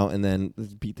 bring them out, and then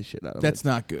beat the shit out of them. That's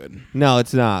not good. No,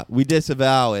 it's not. We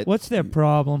disavow it. What's their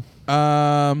problem?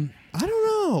 I don't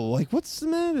know. What's the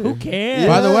matter? Who cares? Yeah.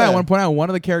 By the way, I want to point out one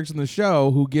of the characters in the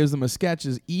show who gives them a sketch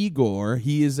is Igor.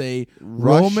 He is a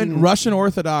Russian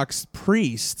Orthodox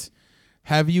priest.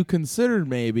 Have you considered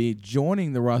maybe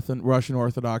joining the Russian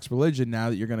Orthodox religion now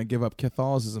that you're going to give up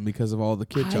Catholicism because of all the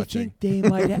kid touching?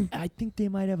 I think they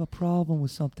might have a problem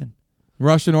with something.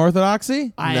 Russian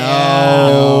Orthodoxy?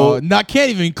 No.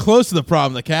 Can't even be close to the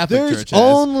problem the Catholic Church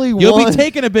has. You'll be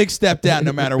taking a big step down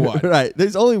no matter what. Right.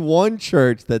 There's only one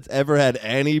church that's ever had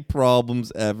any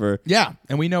problems ever. Yeah,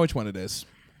 and we know which one it is.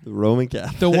 The Roman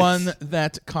Catholics. The one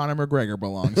that Conor McGregor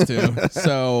belongs to.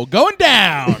 So, going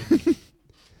down.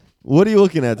 What are you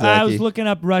looking at, Zachy? I was looking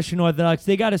up Russian Orthodox.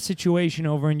 They got a situation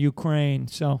over in Ukraine,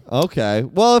 so. Okay.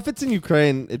 Well, if it's in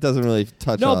Ukraine, it doesn't really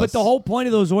touch us. No, but the whole point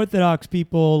of those Orthodox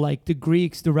people, like the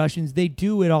Greeks, the Russians, they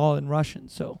do it all in Russian,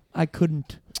 so I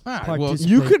couldn't participate.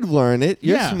 You could learn it.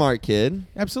 You're Yeah. a smart kid.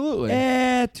 Absolutely.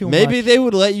 Too Maybe much. they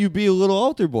would let you be a little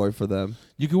altar boy for them.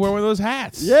 You could wear one of those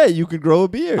hats. Yeah, you could grow a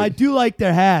beard. I do like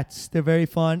their hats. They're very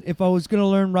fun. If I was going to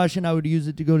learn Russian, I would use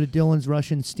it to go to Dylan's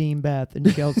Russian steam bath in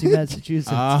Chelsea, Massachusetts.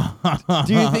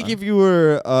 Do you think if you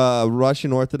were a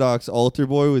Russian Orthodox altar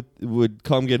boy would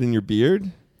come get in your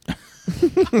beard?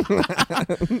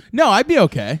 No, I'd be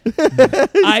okay.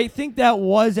 I think that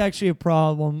was actually a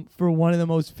problem for one of the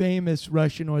most famous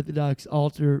Russian Orthodox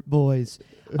altar boys,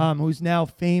 who's now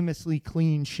famously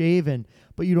clean shaven.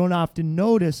 But you don't often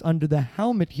notice under the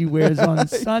helmet he wears on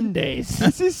Sundays.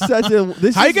 This is such a.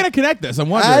 How are you going to connect this? I'm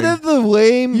wondering. Out of the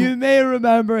lame. You may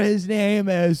remember his name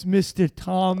as Mr.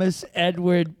 Thomas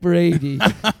Edward Brady.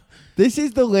 This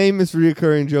is the lamest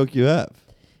reoccurring joke you have.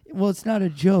 Well, it's not a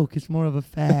joke. It's more of a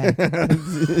fact.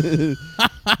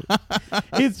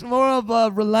 It's more of a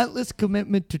relentless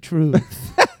commitment to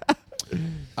truth.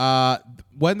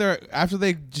 After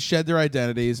they shed their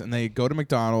identities and they go to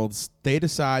McDonald's, they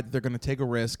decide that they're going to take a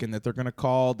risk and that they're going to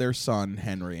call their son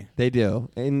Henry. They do,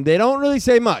 and they don't really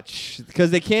say much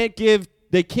because they can't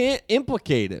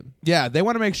implicate him. Yeah, they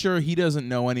want to make sure he doesn't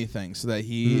know anything so that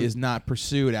he is not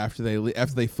pursued after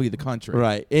they flee the country.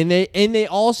 Right, and they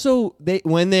also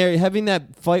when they're having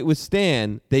that fight with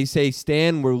Stan, they say,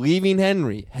 Stan, we're leaving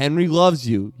Henry. Henry loves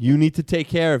you. You need to take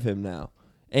care of him now.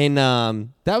 And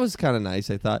that was kind of nice,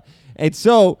 I thought. And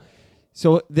so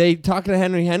they talking to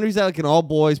Henry. Henry's at like an all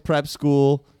boys prep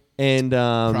school, and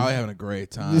Probably having a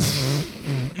great time.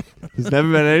 there's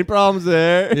never been any problems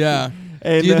there. Yeah.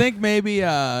 And, Do you think maybe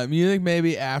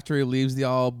after he leaves the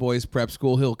all boys prep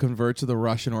school, he'll convert to the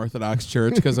Russian Orthodox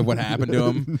Church because of what happened to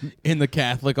him in the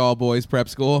Catholic all boys prep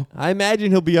school? I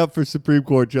imagine he'll be up for Supreme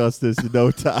Court justice in no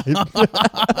time.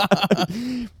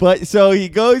 But so he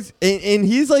goes, and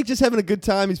he's like just having a good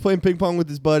time. He's playing ping pong with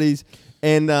his buddies,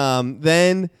 and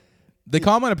then They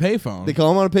call him on a payphone. they call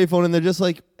him on a payphone, and they're just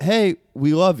like, "Hey,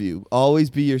 we love you.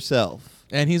 Always be yourself."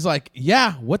 And he's like,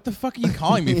 yeah, what the fuck are you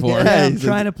calling me for? Yeah. I'm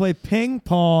trying to play ping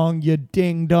pong, you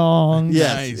ding dong.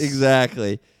 Yes, Nice.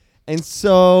 exactly. And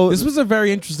so This was a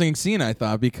very interesting scene, I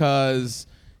thought, because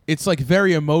it's like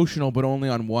very emotional, but only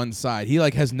on one side. He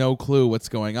like has no clue what's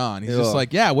going on. He's just Yeah.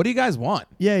 like, yeah, what do you guys want?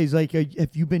 Yeah, he's like,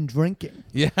 have you been drinking?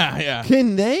 Yeah, yeah.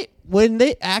 can they, when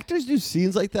actors do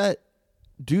scenes like that,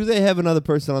 do they have another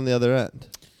person on the other end?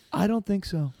 I don't think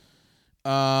so.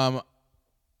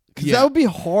 Because Yeah. that would be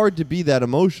hard to be that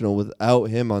emotional without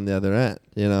him on the other end,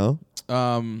 you know?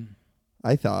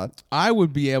 I thought. I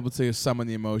would be able to summon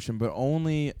the emotion, but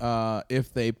only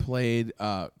if they played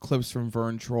clips from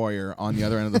Vern Troyer on the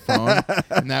other end of the phone.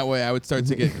 And that way I would start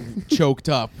to get choked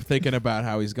up thinking about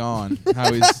how he's gone,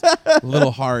 how his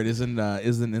little heart isn't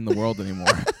in the world anymore.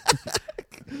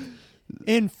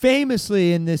 And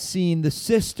famously in this scene, the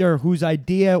sister whose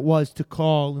idea it was to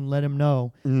call and let him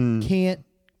know can't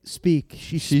speak.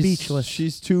 She's speechless.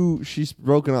 She's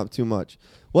broken up too much.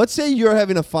 Let's say you're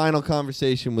having a final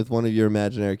conversation with one of your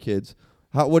imaginary kids.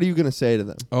 What are you going to say to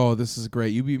them? Oh, this is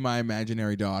great. You be my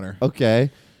imaginary daughter. Okay.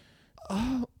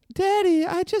 Oh, Daddy,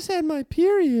 I just had my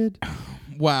period.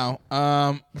 Wow.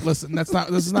 Listen, this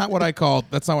is not what I called.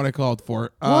 That's not what I called for.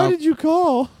 Why did you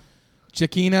call?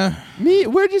 Chiquina. Me?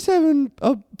 We're just having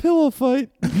a pillow fight.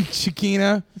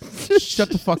 Chiquina. Shut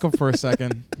the fuck up for a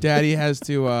second. Daddy has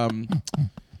to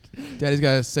Daddy's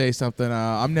got to say something.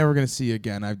 I'm never going to see you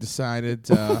again. I've decided.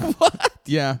 What?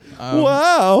 Yeah.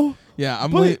 Wow. Yeah,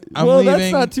 I'm Well, leaving.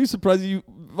 that's not too surprising. You've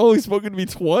only spoken to me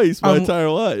twice my entire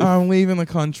life. I'm leaving the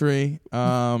country.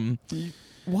 Why?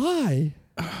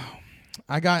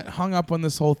 I got hung up on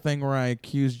this whole thing where I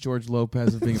accused George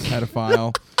Lopez of being a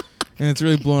pedophile, and it's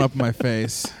really blown up in my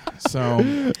face. So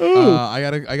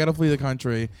I gotta flee the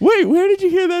country. Wait, where did you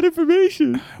hear that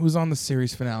information? It was on the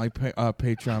series finale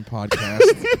Patreon podcast.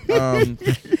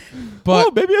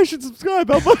 But maybe I should subscribe.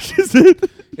 How much is it?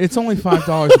 it's only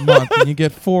 $5 a month, and you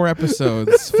get 4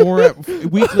 episodes,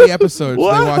 weekly episodes.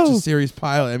 Wow. They watch a series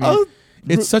pilot. I mean,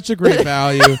 it's such a great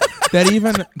value that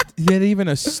even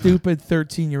a stupid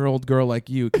 13-year-old girl like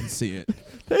you can see it.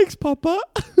 Thanks, Papa.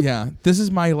 Yeah, this is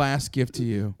my last gift to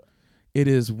you. It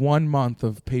is 1 month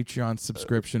of Patreon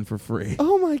subscription for free.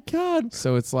 Oh my God!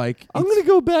 So it's like I'm gonna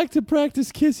go back to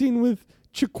practice kissing with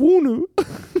Chikwunu,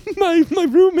 my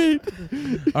roommate.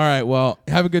 All right, well,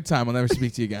 have a good time. I'll never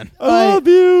speak to you again. I love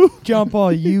you. Jump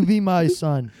on, you be my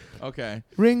son. Okay.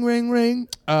 Ring, ring, ring.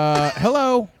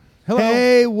 Hello. Hello.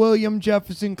 Hey, William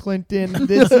Jefferson Clinton.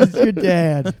 This is your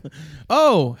dad.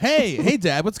 Oh, hey,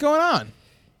 Dad. What's going on?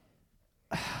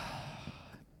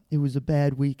 It was a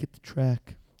bad week at the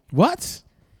track. What?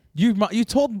 You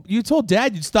told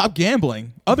Dad you'd stop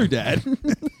gambling. Other Dad.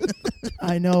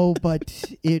 I know,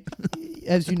 but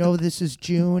as you know, this is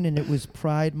June, and it was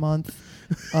Pride Month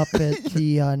up at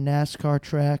the NASCAR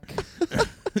track.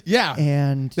 Yeah,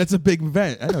 and that's a big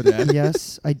event. I know, Dad.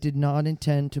 Yes, I did not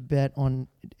intend to bet on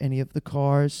any of the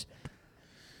cars,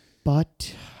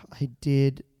 but I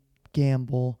did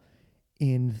gamble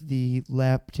in the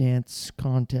lap dance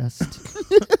contest.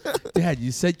 Dad,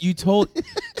 you told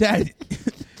Dad.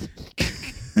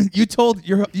 you told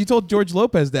George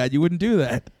Lopez, Dad, you wouldn't do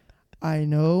that. I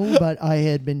know, but I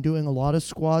had been doing a lot of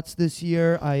squats this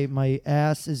year. My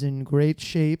ass is in great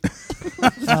shape.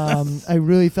 I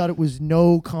really thought it was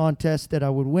no contest that I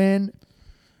would win.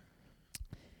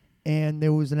 And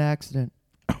there was an accident.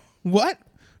 What?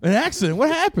 An accident? What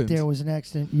happened? There was an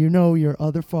accident. You know, your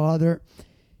other father,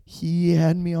 he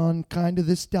had me on kind of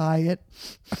this diet.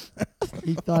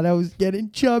 He thought I was getting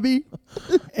chubby.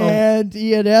 And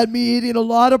he had me eating a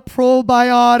lot of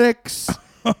probiotics.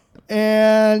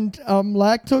 And I'm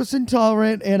lactose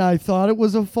intolerant, and I thought it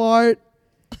was a fart,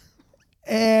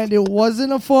 and it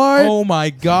wasn't a fart. Oh, my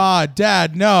God,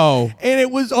 Dad, no. And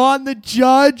it was on the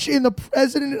judge and the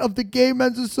president of the Gay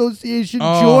Men's Association,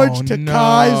 George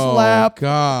Takei's lap.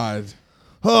 God.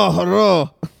 Oh,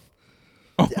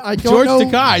 I don't George know.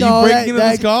 Takei, No, you breaking into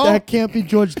the skull? That can't be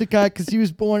George Takei because he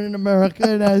was born in America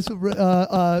and has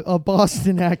a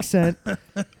Boston accent.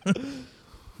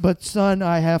 But, son,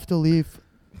 I have to leave.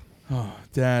 Oh,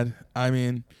 Dad, I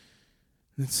mean,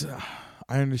 it's.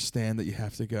 I understand that you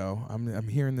have to go. I'm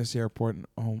here in this airport, and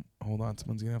hold on,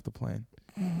 someone's getting off the plane.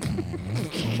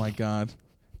 Oh my God,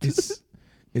 it's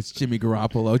Jimmy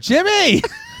Garoppolo. Jimmy.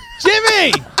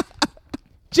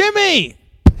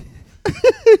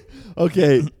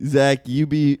 Okay, Zach, you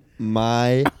be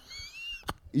my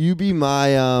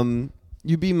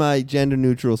gender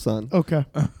neutral son. Okay.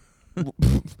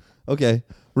 Okay,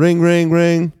 ring, ring,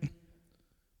 ring.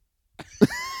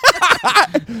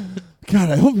 God,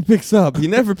 I hope he picks up. He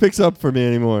never picks up for me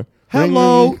anymore.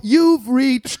 Hello, Ring, ring. you've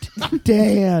reached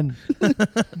Dan.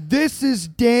 This is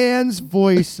Dan's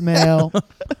voicemail.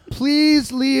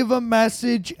 Please leave a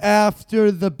message after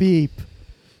the beep.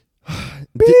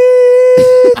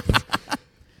 Beep.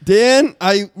 Dan,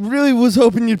 I really was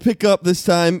hoping you'd pick up this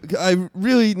time. I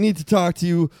really need to talk to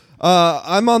you.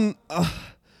 I'm on.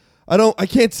 I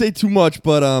can't say too much,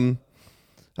 but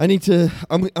I need to.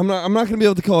 I'm not gonna be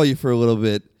able to call you for a little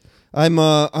bit.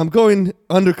 I'm going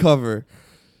undercover.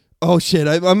 Oh shit!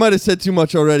 I might have said too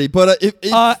much already, but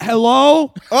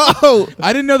Hello. Oh,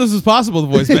 I didn't know this was possible.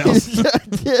 The voicemails.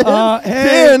 Dan, Hey.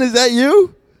 Dan, is that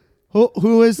you?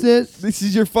 Who is this? This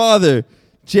is your father,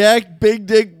 Jack Big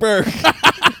Dick Burke.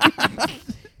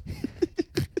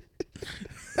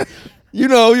 You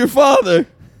know your father.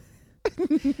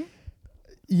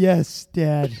 Yes,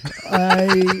 Dad.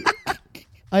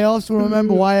 I also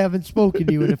remember why I haven't spoken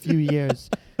to you in a few years.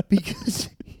 Because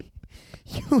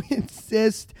you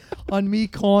insist on me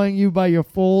calling you by your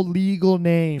full legal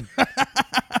name.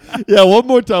 Yeah, one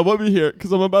more time. Let me hear it,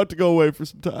 because I'm about to go away for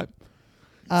some time.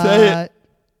 Say it.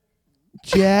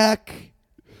 Jack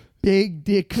Big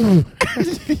Dick.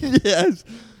 Yes.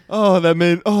 Oh, that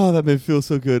made me feel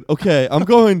so good. Okay, I'm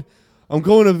going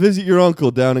to visit your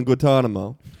uncle down in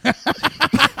Guantanamo.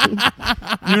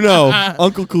 You know,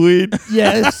 Uncle Khalid.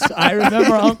 Yes, I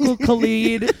remember Uncle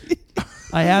Khalid.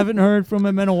 I haven't heard from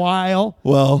him in a while.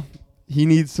 Well, he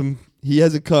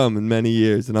hasn't come in many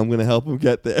years, and I'm going to help him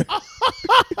get there.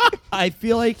 I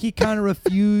feel like he kind of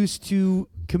refused to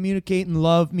communicate and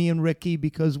love me and Ricky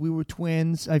because we were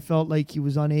twins. I felt like he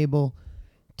was unable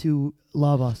to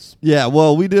love us. Yeah,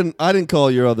 well, I didn't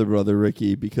call your other brother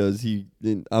Ricky because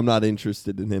I'm not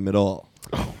interested in him at all.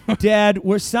 Dad,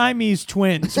 we're Siamese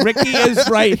twins. Ricky is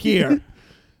right here.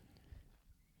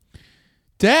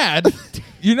 Dad,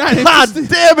 you're not God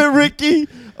interested. damn it, Ricky!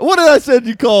 What did I say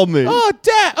you called me? Oh,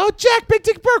 Dad. Oh, Jack Big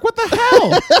Dick Burke. What the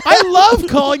hell? I love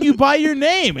calling you by your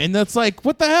name. And that's like,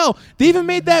 what the hell? They even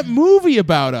made that movie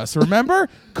about us, remember?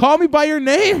 Call me by your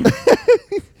name.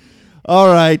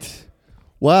 All right.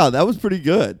 Wow, that was pretty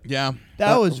good. Yeah.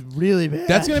 That was really bad.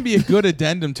 That's going to be a good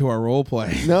addendum to our role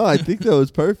play. No, I think that was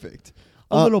perfect.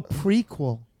 a little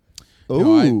prequel.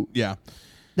 Ooh. Yeah.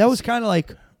 That was kind of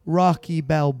like Rocky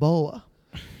Balboa.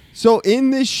 So in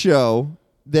this show,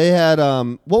 they had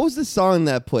what was the song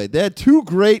that played? They had two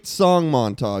great song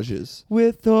montages.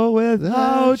 With or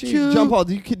without you. John Paul,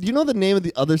 do you know the name of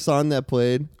the other song that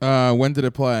played? When did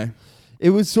it play? It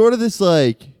was sort of this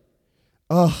like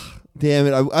Oh, damn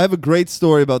it. I have a great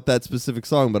story about that specific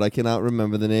song, but I cannot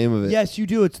remember the name of it. Yes, you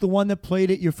do. It's the one that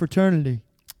played at your fraternity.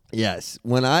 Yes.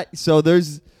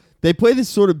 They play this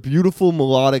sort of beautiful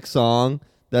melodic song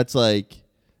that's like,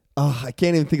 I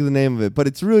can't even think of the name of it, but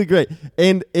it's really great.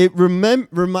 And it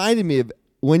reminded me of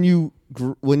when you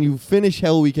finish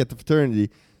Hell Week at the fraternity,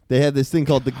 they had this thing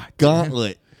called the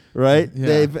Gauntlet, right? Yeah.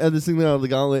 They've had this thing called the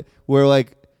Gauntlet where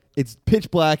like it's pitch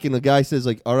black and the guy says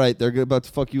like, all right, they're about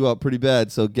to fuck you up pretty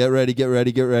bad, so get ready.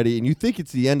 And you think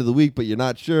it's the end of the week, but you're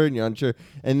not sure and you're unsure.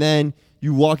 And then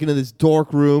you walk into this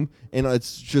dark room and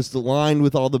it's just lined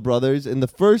with all the brothers. And the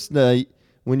first night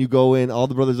when you go in, all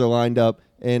the brothers are lined up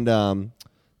and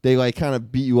they like kind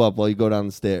of beat you up while you go down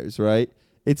the stairs, right?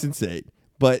 It's insane.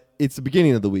 But it's the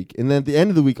beginning of the week. And then at the end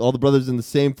of the week, all the brothers in the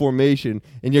same formation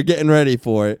and you're getting ready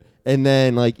for it. And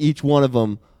then like each one of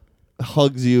them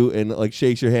hugs you and like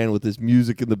shakes your hand with this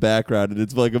music in the background, and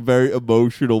it's like a very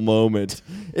emotional moment.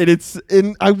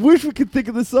 And I wish we could think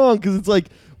of the song because it's like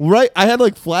I had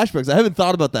like flashbacks. I haven't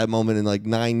thought about that moment in like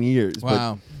 9 years.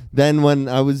 Wow. But then when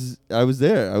I was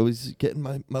there, I was getting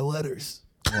my letters.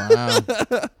 Wow.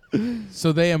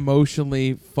 So they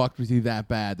emotionally fucked with you that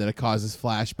bad that it causes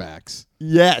flashbacks.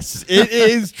 Yes, it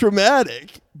is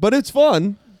traumatic, but it's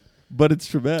fun. But it's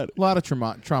traumatic. A lot of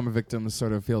trauma victims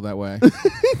sort of feel that way.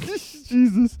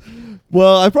 Jesus.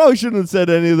 Well, I probably shouldn't have said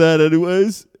any of that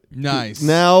anyways. Nice.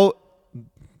 Now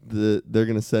they're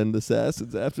going to send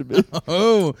assassins after me.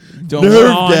 Oh, don't Nerve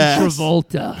John gas.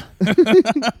 Travolta.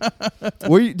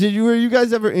 Were you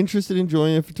guys ever interested in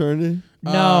joining a fraternity?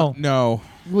 No. No.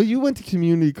 Well, you went to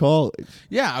community college.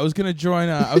 Yeah, I was gonna join.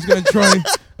 I was gonna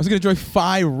join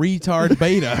Phi Retard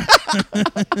Beta.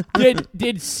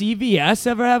 Did CVS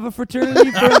ever have a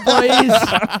fraternity for employees?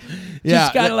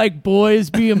 Just kind of like boys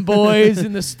being boys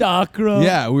in the stock room.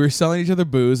 Yeah, we were selling each other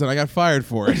booze, and I got fired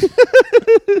for it.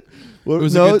 Well, It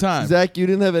was a good time. Zach, you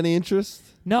didn't have any interest?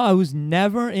 No, I was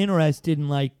never interested in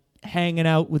like hanging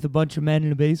out with a bunch of men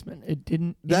in a basement. It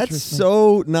didn't. That's interest me.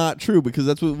 so not true because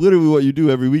that's literally what you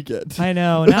do every weekend. I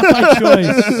know, not by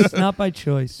choice. Not by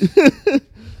choice.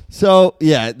 So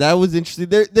yeah, that was interesting.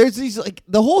 There's these like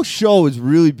the whole show is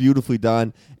really beautifully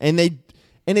done, and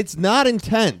it's not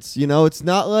intense. You know, it's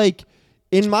not like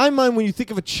in my mind when you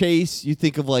think of a chase, you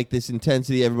think of like this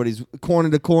intensity. Everybody's corner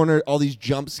to corner, all these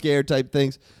jump scare type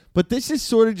things. But this is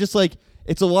sort of just like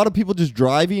it's a lot of people just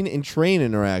driving and train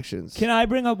interactions. Can I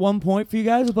bring up one point for you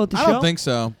guys about the show? I don't think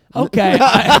so. Okay.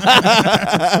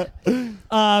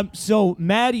 So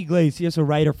Matt Iglesias, a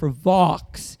writer for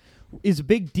Vox, is a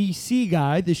big DC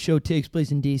guy. This show takes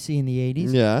place in DC in the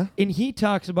 80s. Yeah. And he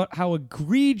talks about how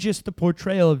egregious the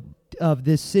portrayal of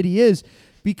this city is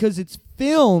because it's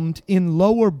filmed in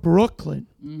Lower Brooklyn.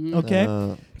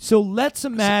 Okay? So let's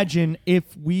imagine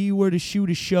if we were to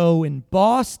shoot a show in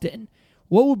Boston.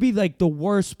 What would be like the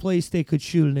worst place they could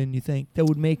shoot it in, you think, that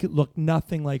would make it look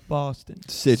nothing like Boston?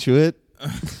 Situate.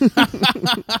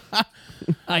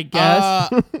 I guess.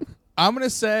 I'm gonna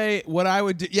say what I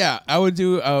would do. Yeah, I would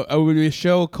do a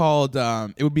show called.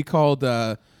 It would be called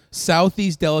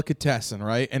Southeast Delicatessen,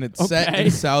 right? And it's set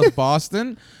in South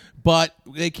Boston, but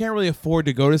they can't really afford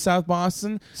to go to South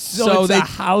Boston, so it's a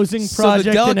housing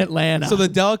project in Atlanta. So the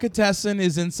Delicatessen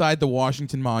is inside the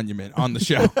Washington Monument on the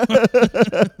show.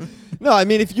 No, I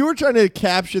mean if you were trying to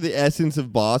capture the essence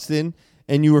of Boston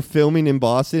and you were filming in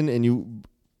Boston and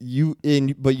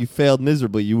but you failed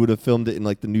miserably, you would have filmed it in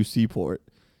like the new Seaport.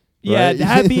 Yeah, right?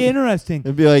 that'd be interesting.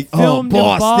 It'd be like, Filmed in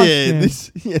Boston. Boston.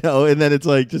 This, and then it's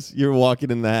like just you're walking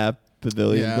in the half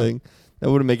pavilion thing. That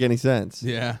wouldn't make any sense.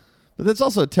 Yeah. But that's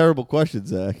also a terrible question,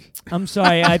 Zach. I'm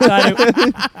sorry.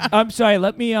 I'm sorry.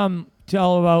 Let me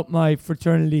tell about my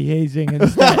fraternity hazing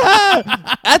instead.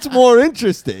 That's more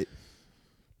interesting.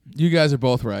 You guys are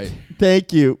both right.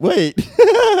 Thank you. Wait.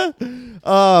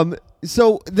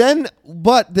 So then,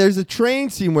 but there's a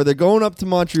train scene where they're going up to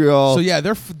Montreal. So yeah,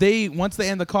 they once they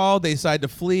end the call, they decide to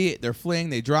flee. They're fleeing.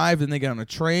 They drive, then they get on a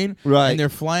train, Right. And they're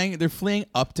flying. They're fleeing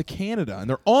up to Canada, and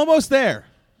they're almost there.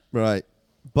 Right.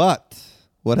 But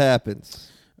what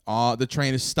happens? The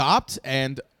train is stopped,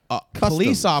 and Customs.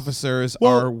 police officers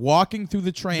Well, are walking through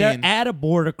the train. They're at a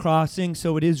border crossing,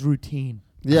 so it is routine.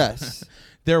 Yes.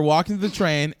 They're walking through the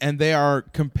train, and they are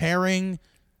comparing.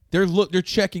 They're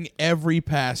checking every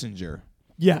passenger.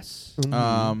 Yes.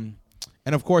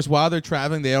 And of course, while they're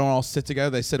traveling, they don't all sit together.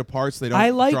 They sit apart, so they don't. I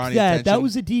like draw any that. attention. That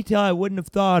was a detail I wouldn't have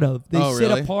thought of. They sit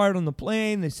really? apart on the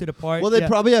plane. They sit apart. Well, they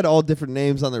probably had all different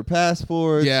names on their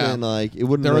passports. Yeah. And like it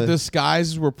wouldn't. Their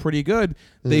disguises were pretty good.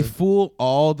 They fool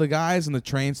all the guys, and the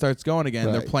train starts going again.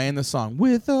 Right. They're playing the song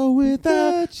 "With or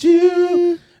Without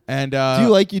You." And Do you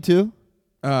like You Too?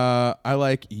 I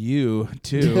like you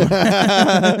too.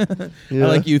 I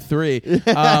like you 3.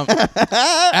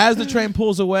 As the train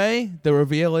pulls away, the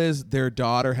reveal is their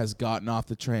daughter has gotten off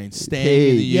the train, staying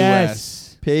in the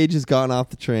U.S. Paige has gotten off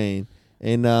the train,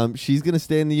 and she's gonna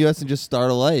stay in the U.S. and just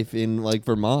start a life in like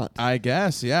Vermont. I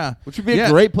guess, yeah. Which would be a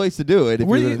great place to do it. If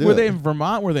were they in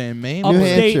Vermont? Were they in Maine? New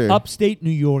Hampshire. Upstate New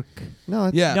York.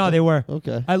 No, No, they were.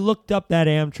 Okay. I looked up that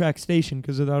Amtrak station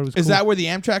because I thought it was cool. Is that where the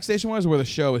Amtrak station was, or where the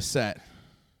show is set?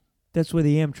 That's where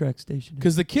the Amtrak station is.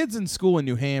 Because the kid's in school in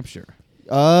New Hampshire.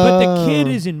 But the kid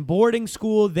is in boarding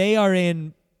school. They are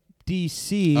in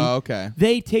D.C. Oh, okay.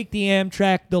 They take the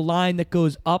Amtrak, the line that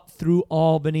goes up through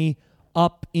Albany,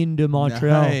 up into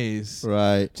Montreal. Nice.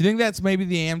 Right. Do you think that's maybe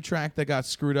the Amtrak that got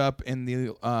screwed up in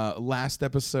the last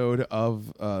episode of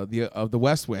the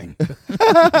West Wing?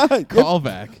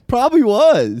 Callback. Probably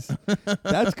was.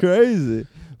 That's crazy.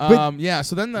 Yeah.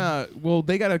 So then,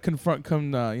 they gotta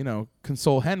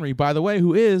console Henry. By the way,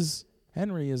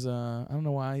 Henry is I don't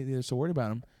know why they're so worried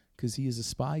about him, because he is a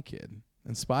spy kid.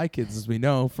 And spy kids, as we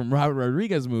know from Robert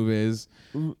Rodriguez movies,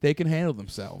 they can handle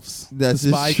themselves. This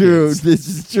is true. Kids. This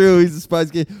is true. He's a spy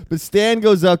kid. But Stan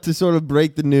goes up to sort of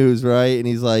break the news, right? And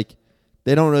he's like,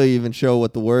 they don't really even show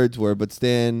what the words were, but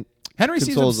Stan Henry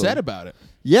seems upset about it.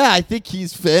 Yeah, I think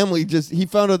his family he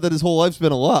found out that his whole life's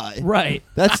been a lie. Right.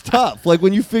 That's tough. Like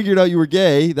when you figured out you were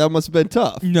gay, that must have been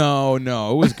tough. No,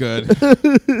 it was good.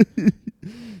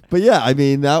 But yeah, I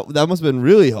mean that must have been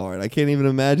really hard. I can't even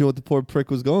imagine what the poor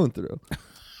prick was going through.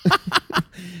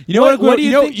 You know what do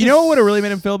you think you know what would have really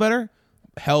made him feel better?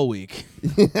 Hell Week.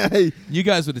 You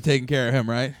guys would have taken care of him,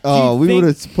 right? Oh, we would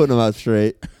have put him out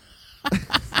straight.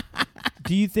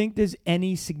 Do you think there's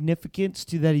any significance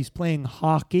to that he's playing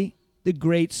hockey? The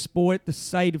great sport, the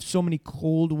site of so many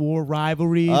Cold War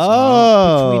rivalries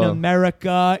between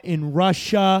America and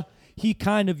Russia. He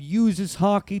kind of uses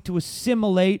hockey to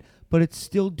assimilate, but it's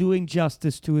still doing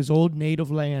justice to his old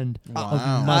native land of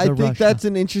Mother I think Russia. that's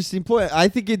an interesting point. I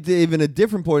think even a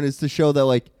different point is to show that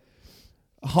like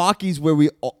hockey's where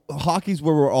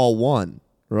we're all one,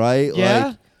 right? Yeah.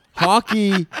 Like,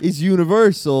 hockey is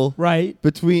universal, right?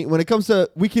 When it comes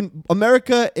to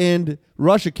America and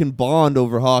Russia can bond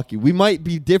over hockey. We might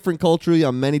be different culturally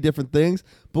on many different things,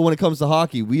 but when it comes to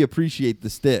hockey, we appreciate the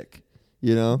stick.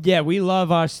 You know? Yeah, we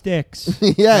love our sticks.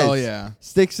 Yes. Oh yeah,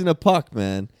 sticks in a puck,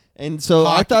 man. And so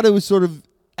hockey. I thought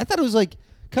it was like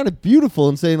kind of beautiful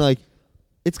and saying like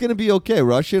it's gonna be okay.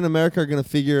 Russia and America are gonna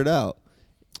figure it out.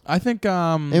 I think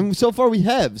and so far we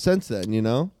have since then, you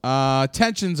know.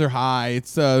 Tensions are high.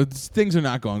 It's things are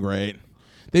not going great.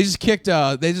 They just kicked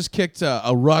a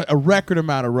record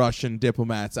amount of Russian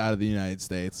diplomats out of the United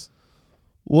States.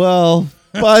 Well,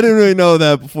 I didn't really know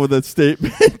that before that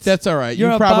statement. That's all right.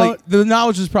 The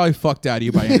knowledge is probably fucked out of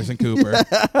you by Anderson Cooper.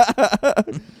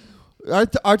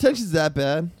 Our tensions that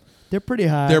bad? They're pretty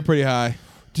high. They're pretty high.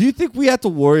 Do you think we have to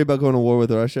worry about going to war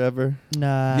with Russia ever?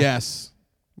 Nah. Yes.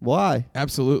 Why?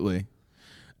 Absolutely.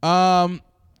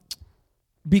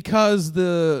 Because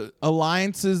the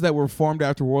alliances that were formed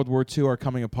after World War II are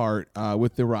coming apart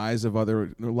with the rise of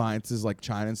other alliances like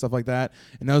China and stuff like that.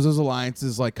 And those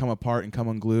alliances like come apart and come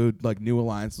unglued, like new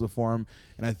alliances will form.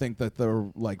 And I think that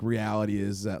the like reality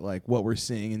is that like what we're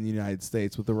seeing in the United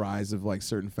States with the rise of like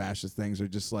certain fascist things are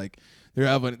just like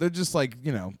they're just like,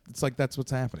 you know, it's like that's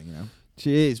what's happening, you know.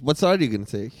 Jeez, what side are you gonna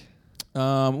take?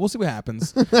 We'll see what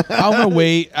happens. I'm gonna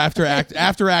wait after Act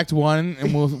 1,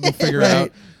 and we'll figure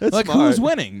out That's like smart. who's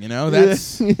winning. You know,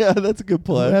 that's yeah, that's a good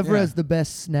play. Whoever has the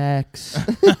best snacks.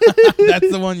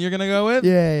 that's the one you're gonna go with.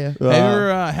 Yeah. Have you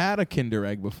ever had a Kinder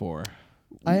Egg before?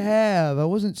 I have. I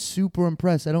wasn't super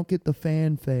impressed. I don't get the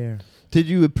fanfare. Did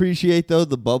you appreciate though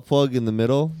the butt plug in the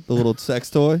middle, the little sex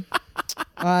toy?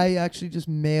 I actually just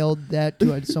mailed that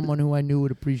to someone who I knew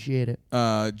would appreciate it.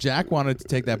 Jack wanted to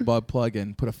take that butt plug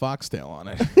and put a foxtail on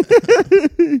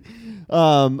it.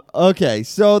 Okay,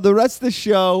 so the rest of the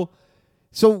show.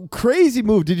 So crazy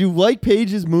move. Did you like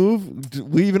Paige's move,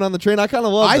 leaving on the train? I kind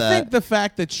of love that. I think the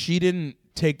fact that she didn't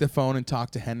take the phone and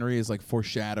talk to Henry is like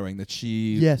foreshadowing that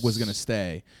she was going to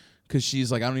stay. Because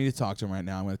she's like, I don't need to talk to him right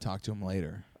now. I'm going to talk to him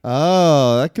later.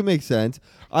 Oh, that could make sense.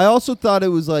 I also thought it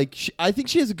was like, I think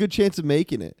she has a good chance of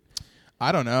making it.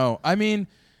 I don't know. I mean,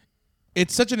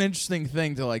 it's such an interesting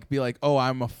thing to like be like, oh,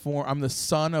 I'm the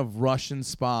son of Russian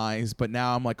spies, but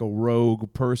now I'm like a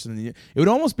rogue person. It would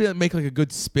almost make like a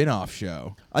good spin-off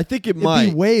show. I think it might.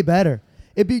 It'd be way better.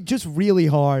 It'd be just really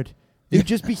hard It'd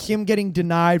just be him getting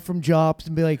denied from jobs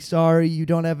and be like, sorry, you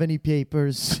don't have any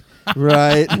papers.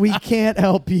 Right. We can't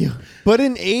help you. But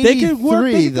in They could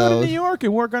 '83, go though. to New York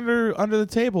and work under the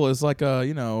table as like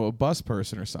a bus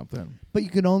person or something. But you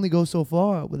can only go so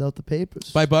far without the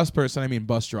papers. By bus person, I mean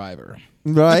bus driver.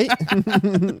 Right?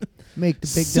 Make the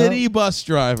big City dough. bus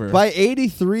driver. By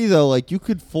 '83, though, like, you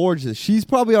could forge this. She's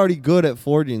probably already good at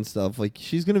forging stuff. Like,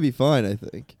 she's going to be fine, I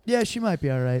think. Yeah, she might be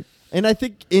all right. And I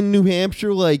think in New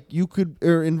Hampshire, like, you could,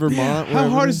 or in Vermont. How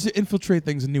hard is it to infiltrate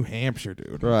things in New Hampshire,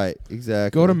 dude? Right,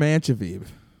 exactly. Go to Manchaviv.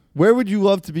 Where would you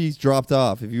love to be dropped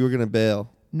off if you were going to bail?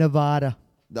 Nevada.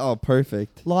 Oh,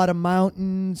 perfect. A lot of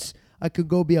mountains. I could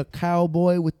go be a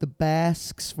cowboy with the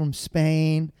Basques from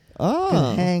Spain. Oh.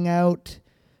 Could hang out.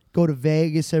 Go to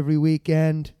Vegas every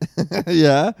weekend.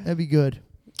 Yeah. That'd be good.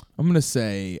 I'm gonna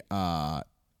say Tampa.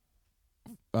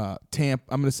 I'm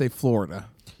gonna say Florida.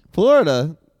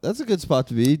 Florida. That's a good spot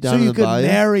to be. Down So in you the could bayou.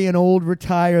 marry an old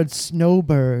retired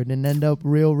snowbird and end up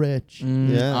real rich.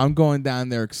 Yeah. I'm going down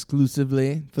there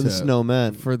exclusively For the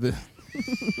snowmen. For the.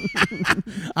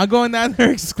 I'm going down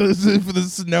there exclusively for the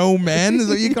snowmen. Is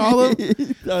what you call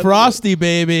them? Frosty,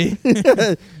 baby.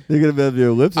 They're going to have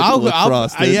your lips look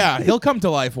frosted. Yeah, he'll come to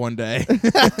life one day.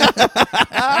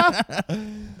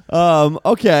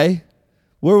 Okay.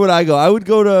 Where would I go? I would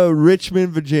go to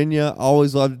Richmond, Virginia.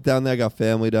 Always loved it down there. I got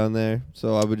family down there.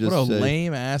 So I would just What a say.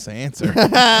 lame ass answer.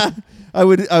 I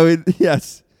would,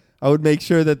 yes. I would make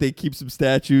sure that they keep some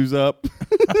statues up.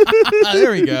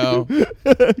 There we go.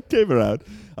 Came around.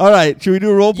 All right. Should we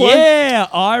do a role play? Yeah,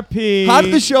 RP. How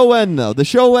did the show end, though? The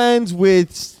show ends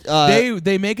with...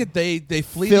 They make it. They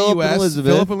flee Philip the and U.S.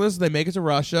 Elizabeth. Philip and Elizabeth. They make it to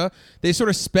Russia. They sort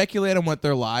of speculate on what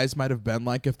their lives might have been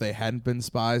like if they hadn't been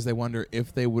spies. They wonder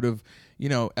if they would have,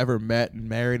 ever met and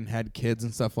married and had kids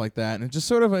and stuff like that. And it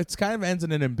just it's kind of ends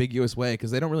in an ambiguous way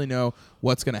because they don't really know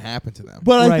what's going to happen to them.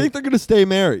 But I Right. think they're going to stay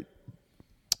married.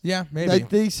 Yeah, maybe. Like,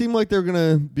 they seem like they're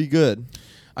going to be good.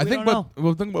 I We think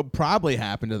don't what probably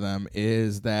happened to them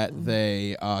is that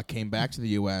they came back to the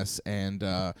U.S. and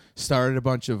started a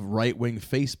bunch of right-wing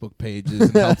Facebook pages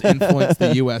and helped influence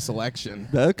the U.S. election.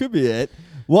 That could be it.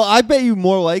 Well, I bet you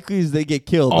more likely is they get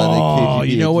killed by the KGB. Oh,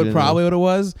 you know what? agent. Probably what it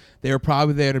was. They were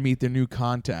probably there to meet their new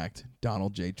contact,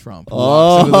 Donald J. Trump. Who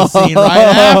Oh. walks into the scene right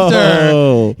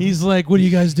after. He's like, "What are you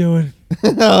guys doing?"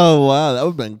 Oh, wow. That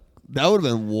would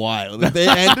have been wild. If they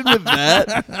ended with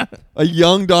that, a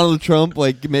young Donald Trump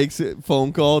makes a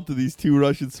phone call to these two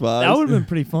Russian spies. That would have been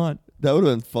pretty fun. That would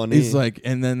have been funny. He's like,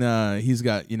 and then he's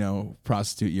got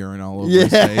prostitute urine all over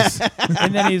his face.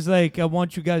 And then he's like, I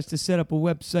want you guys to set up a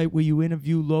website where you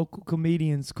interview local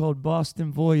comedians called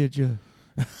Boston Voyager.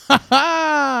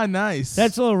 Nice.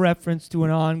 That's a little reference to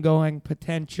an ongoing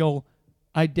potential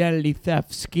identity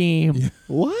theft scheme.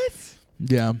 What?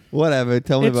 yeah. Whatever.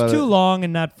 Tell me It's about too it. long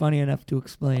and not funny enough to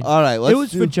explain. All right. It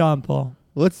was for John Paul.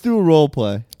 Let's do a role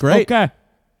play. Great. Okay.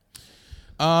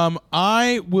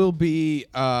 I will be.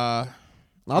 I'll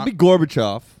be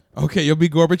Gorbachev. Okay, you'll be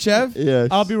Gorbachev. Yes.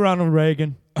 I'll be Ronald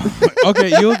Reagan. Okay,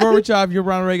 you're Gorbachev. You're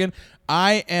Ronald Reagan.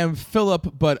 I am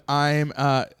Philip, but I'm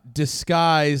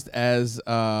disguised as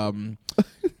Fidel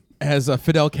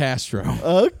Castro.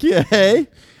 Okay.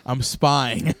 I'm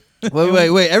spying.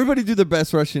 Wait. Everybody do their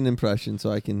best Russian impression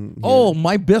so I can hear. Oh,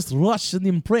 my best Russian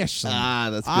impression.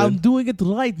 That's good. I'm doing it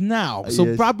right now. So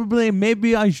Yes. probably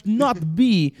maybe I should not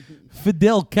be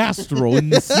Fidel Castro in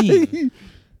the scene.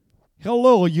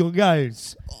 Hello, you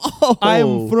guys. Oh.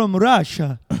 I'm from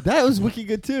Russia. That was wicked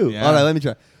good too. Yeah. All right, let me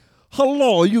try.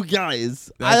 Hello, you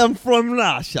guys. I am from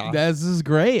Russia. This is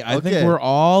great. I Okay. think we're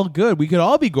all good. We could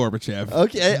all be Gorbachev.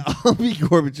 Okay, I'll be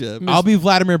Gorbachev. I'll be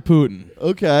Vladimir Putin.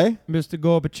 Okay. Mr.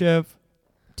 Gorbachev,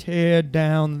 tear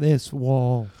down this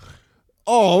wall.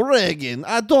 Oh, Reagan,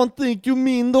 I don't think you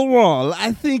mean the wall.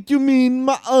 I think you mean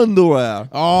my underwear.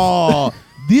 Oh,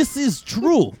 this is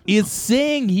true. It's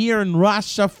saying here in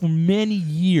Russia for many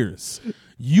years.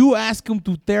 You ask him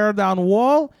to tear down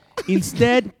wall.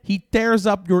 Instead, he tears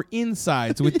up your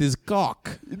insides with his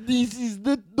cock. This is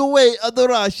the way of the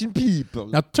Russian people.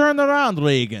 Now turn around,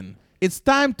 Reagan. It's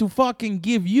time to fucking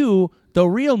give you the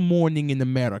real morning in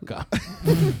America.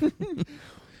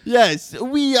 Yes,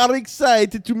 we are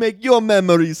excited to make your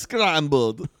memory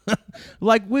scrambled.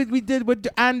 Like we did with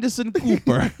Anderson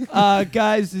Cooper.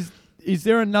 Guys, is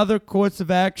there another course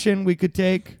of action we could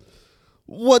take?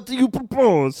 What do you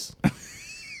propose?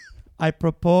 I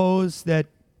propose that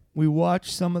we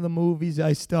watch some of the movies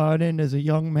I starred in as a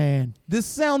young man. This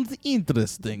sounds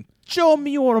interesting. Show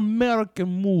me your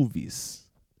American movies.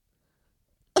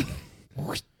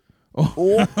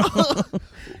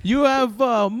 You have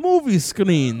a movie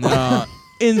screen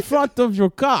in front of your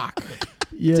cock.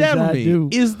 Yes, Tell I me, do.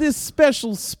 is this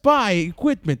special spy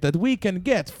equipment that we can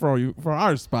get for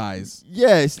our spies?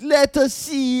 Yes, let us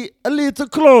see a little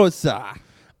closer.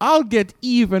 I'll get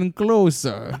even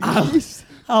closer.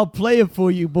 I'll play it for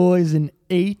you boys in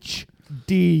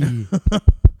HD.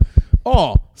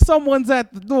 Oh, someone's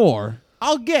at the door.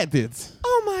 I'll get it.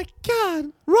 Oh my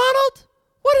God, Ronald!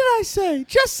 What did I say?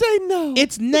 Just say no.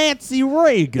 It's Nancy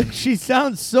Reagan. She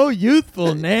sounds so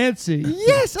youthful, Nancy.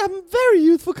 Yes, I'm very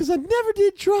youthful because I never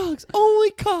did drugs, only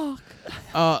cock.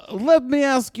 Let me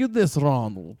ask you this,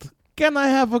 Ronald. Can I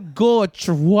have a go at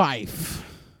your wife?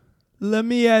 Let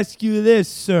me ask you this,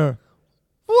 sir.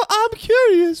 Well, I'm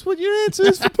curious what your answer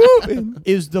is for Putin.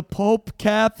 Is the Pope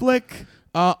Catholic?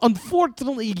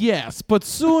 Unfortunately, yes. But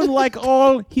soon, like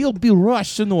all, he'll be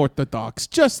Russian Orthodox,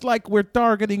 just like we're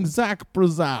targeting Zach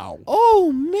Brazow.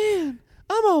 Oh man,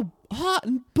 I'm all hot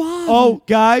and bothered. Oh,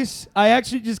 guys, I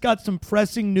actually just got some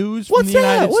pressing news from the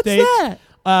United States. What's that?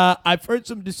 I've heard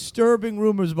some disturbing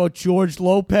rumors about George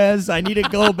Lopez. I need to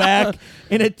go back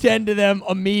and attend to them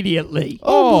immediately.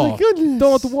 Oh, my goodness.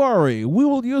 Don't worry. We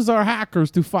will use our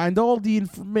hackers to find all the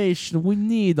information we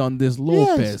need on this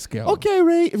Lopez guy. Okay,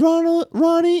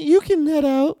 Ronnie, you can head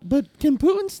out, but can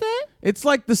Putin stay? It's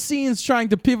like the scene's trying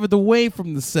to pivot away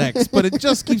from the sex, but it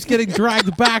just keeps getting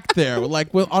dragged back there,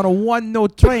 like we're on a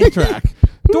one-note train track.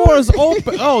 Doors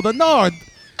open. Oh, the Nord.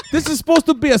 This is supposed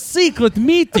to be a secret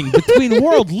meeting between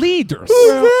world leaders.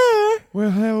 Well,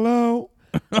 hello.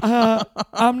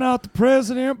 I'm not the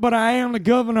president, but I am the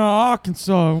governor of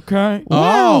Arkansas, okay?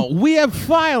 Oh, we have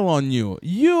file on you.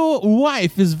 Your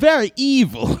wife is very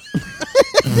evil.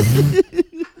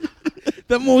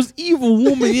 The most evil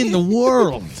woman in the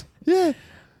world. Yeah.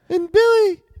 And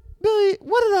Billy,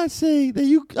 what did I say?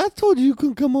 I told you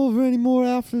couldn't come over anymore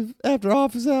after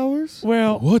office hours.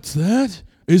 Well, What's that?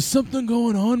 Is something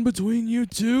going on between you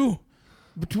two?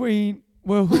 between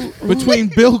Between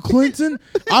Bill Clinton?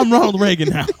 I'm Ronald Reagan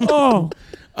now. oh,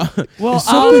 well, Is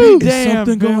I'll something, be is damned,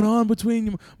 something going Bill. on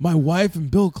between my wife and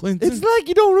Bill Clinton? It's like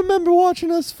you don't remember watching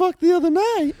us fuck the other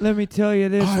night. Let me tell you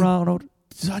this, Ronald.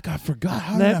 It's like I forgot.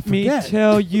 How did I Let me forget?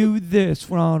 tell you this,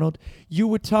 Ronald. You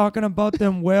were talking about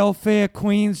them welfare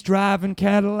queens driving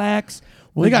Cadillacs.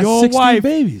 Well, They got your 16 wife,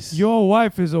 babies. Your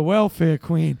wife is a welfare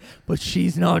queen, but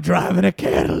she's not driving a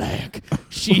Cadillac.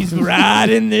 She's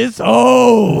riding this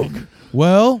Hogue.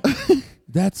 Well,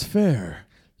 that's fair.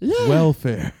 Yeah.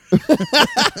 Welfare.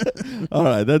 All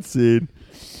right, that's it.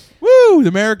 Woo! The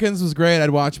Americans was great. I'd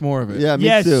watch more of it. Yeah, me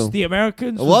Yes, too. the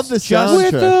Americans. I love was the just-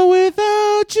 soundtrack. With or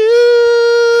without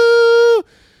you,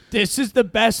 This is the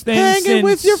best thing hanging since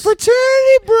with your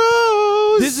fraternity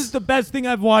bros. This is the best thing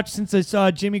I've watched since I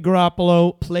saw Jimmy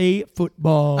Garoppolo play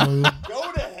football. Go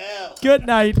to hell. Good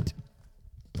night.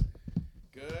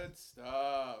 good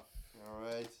stuff.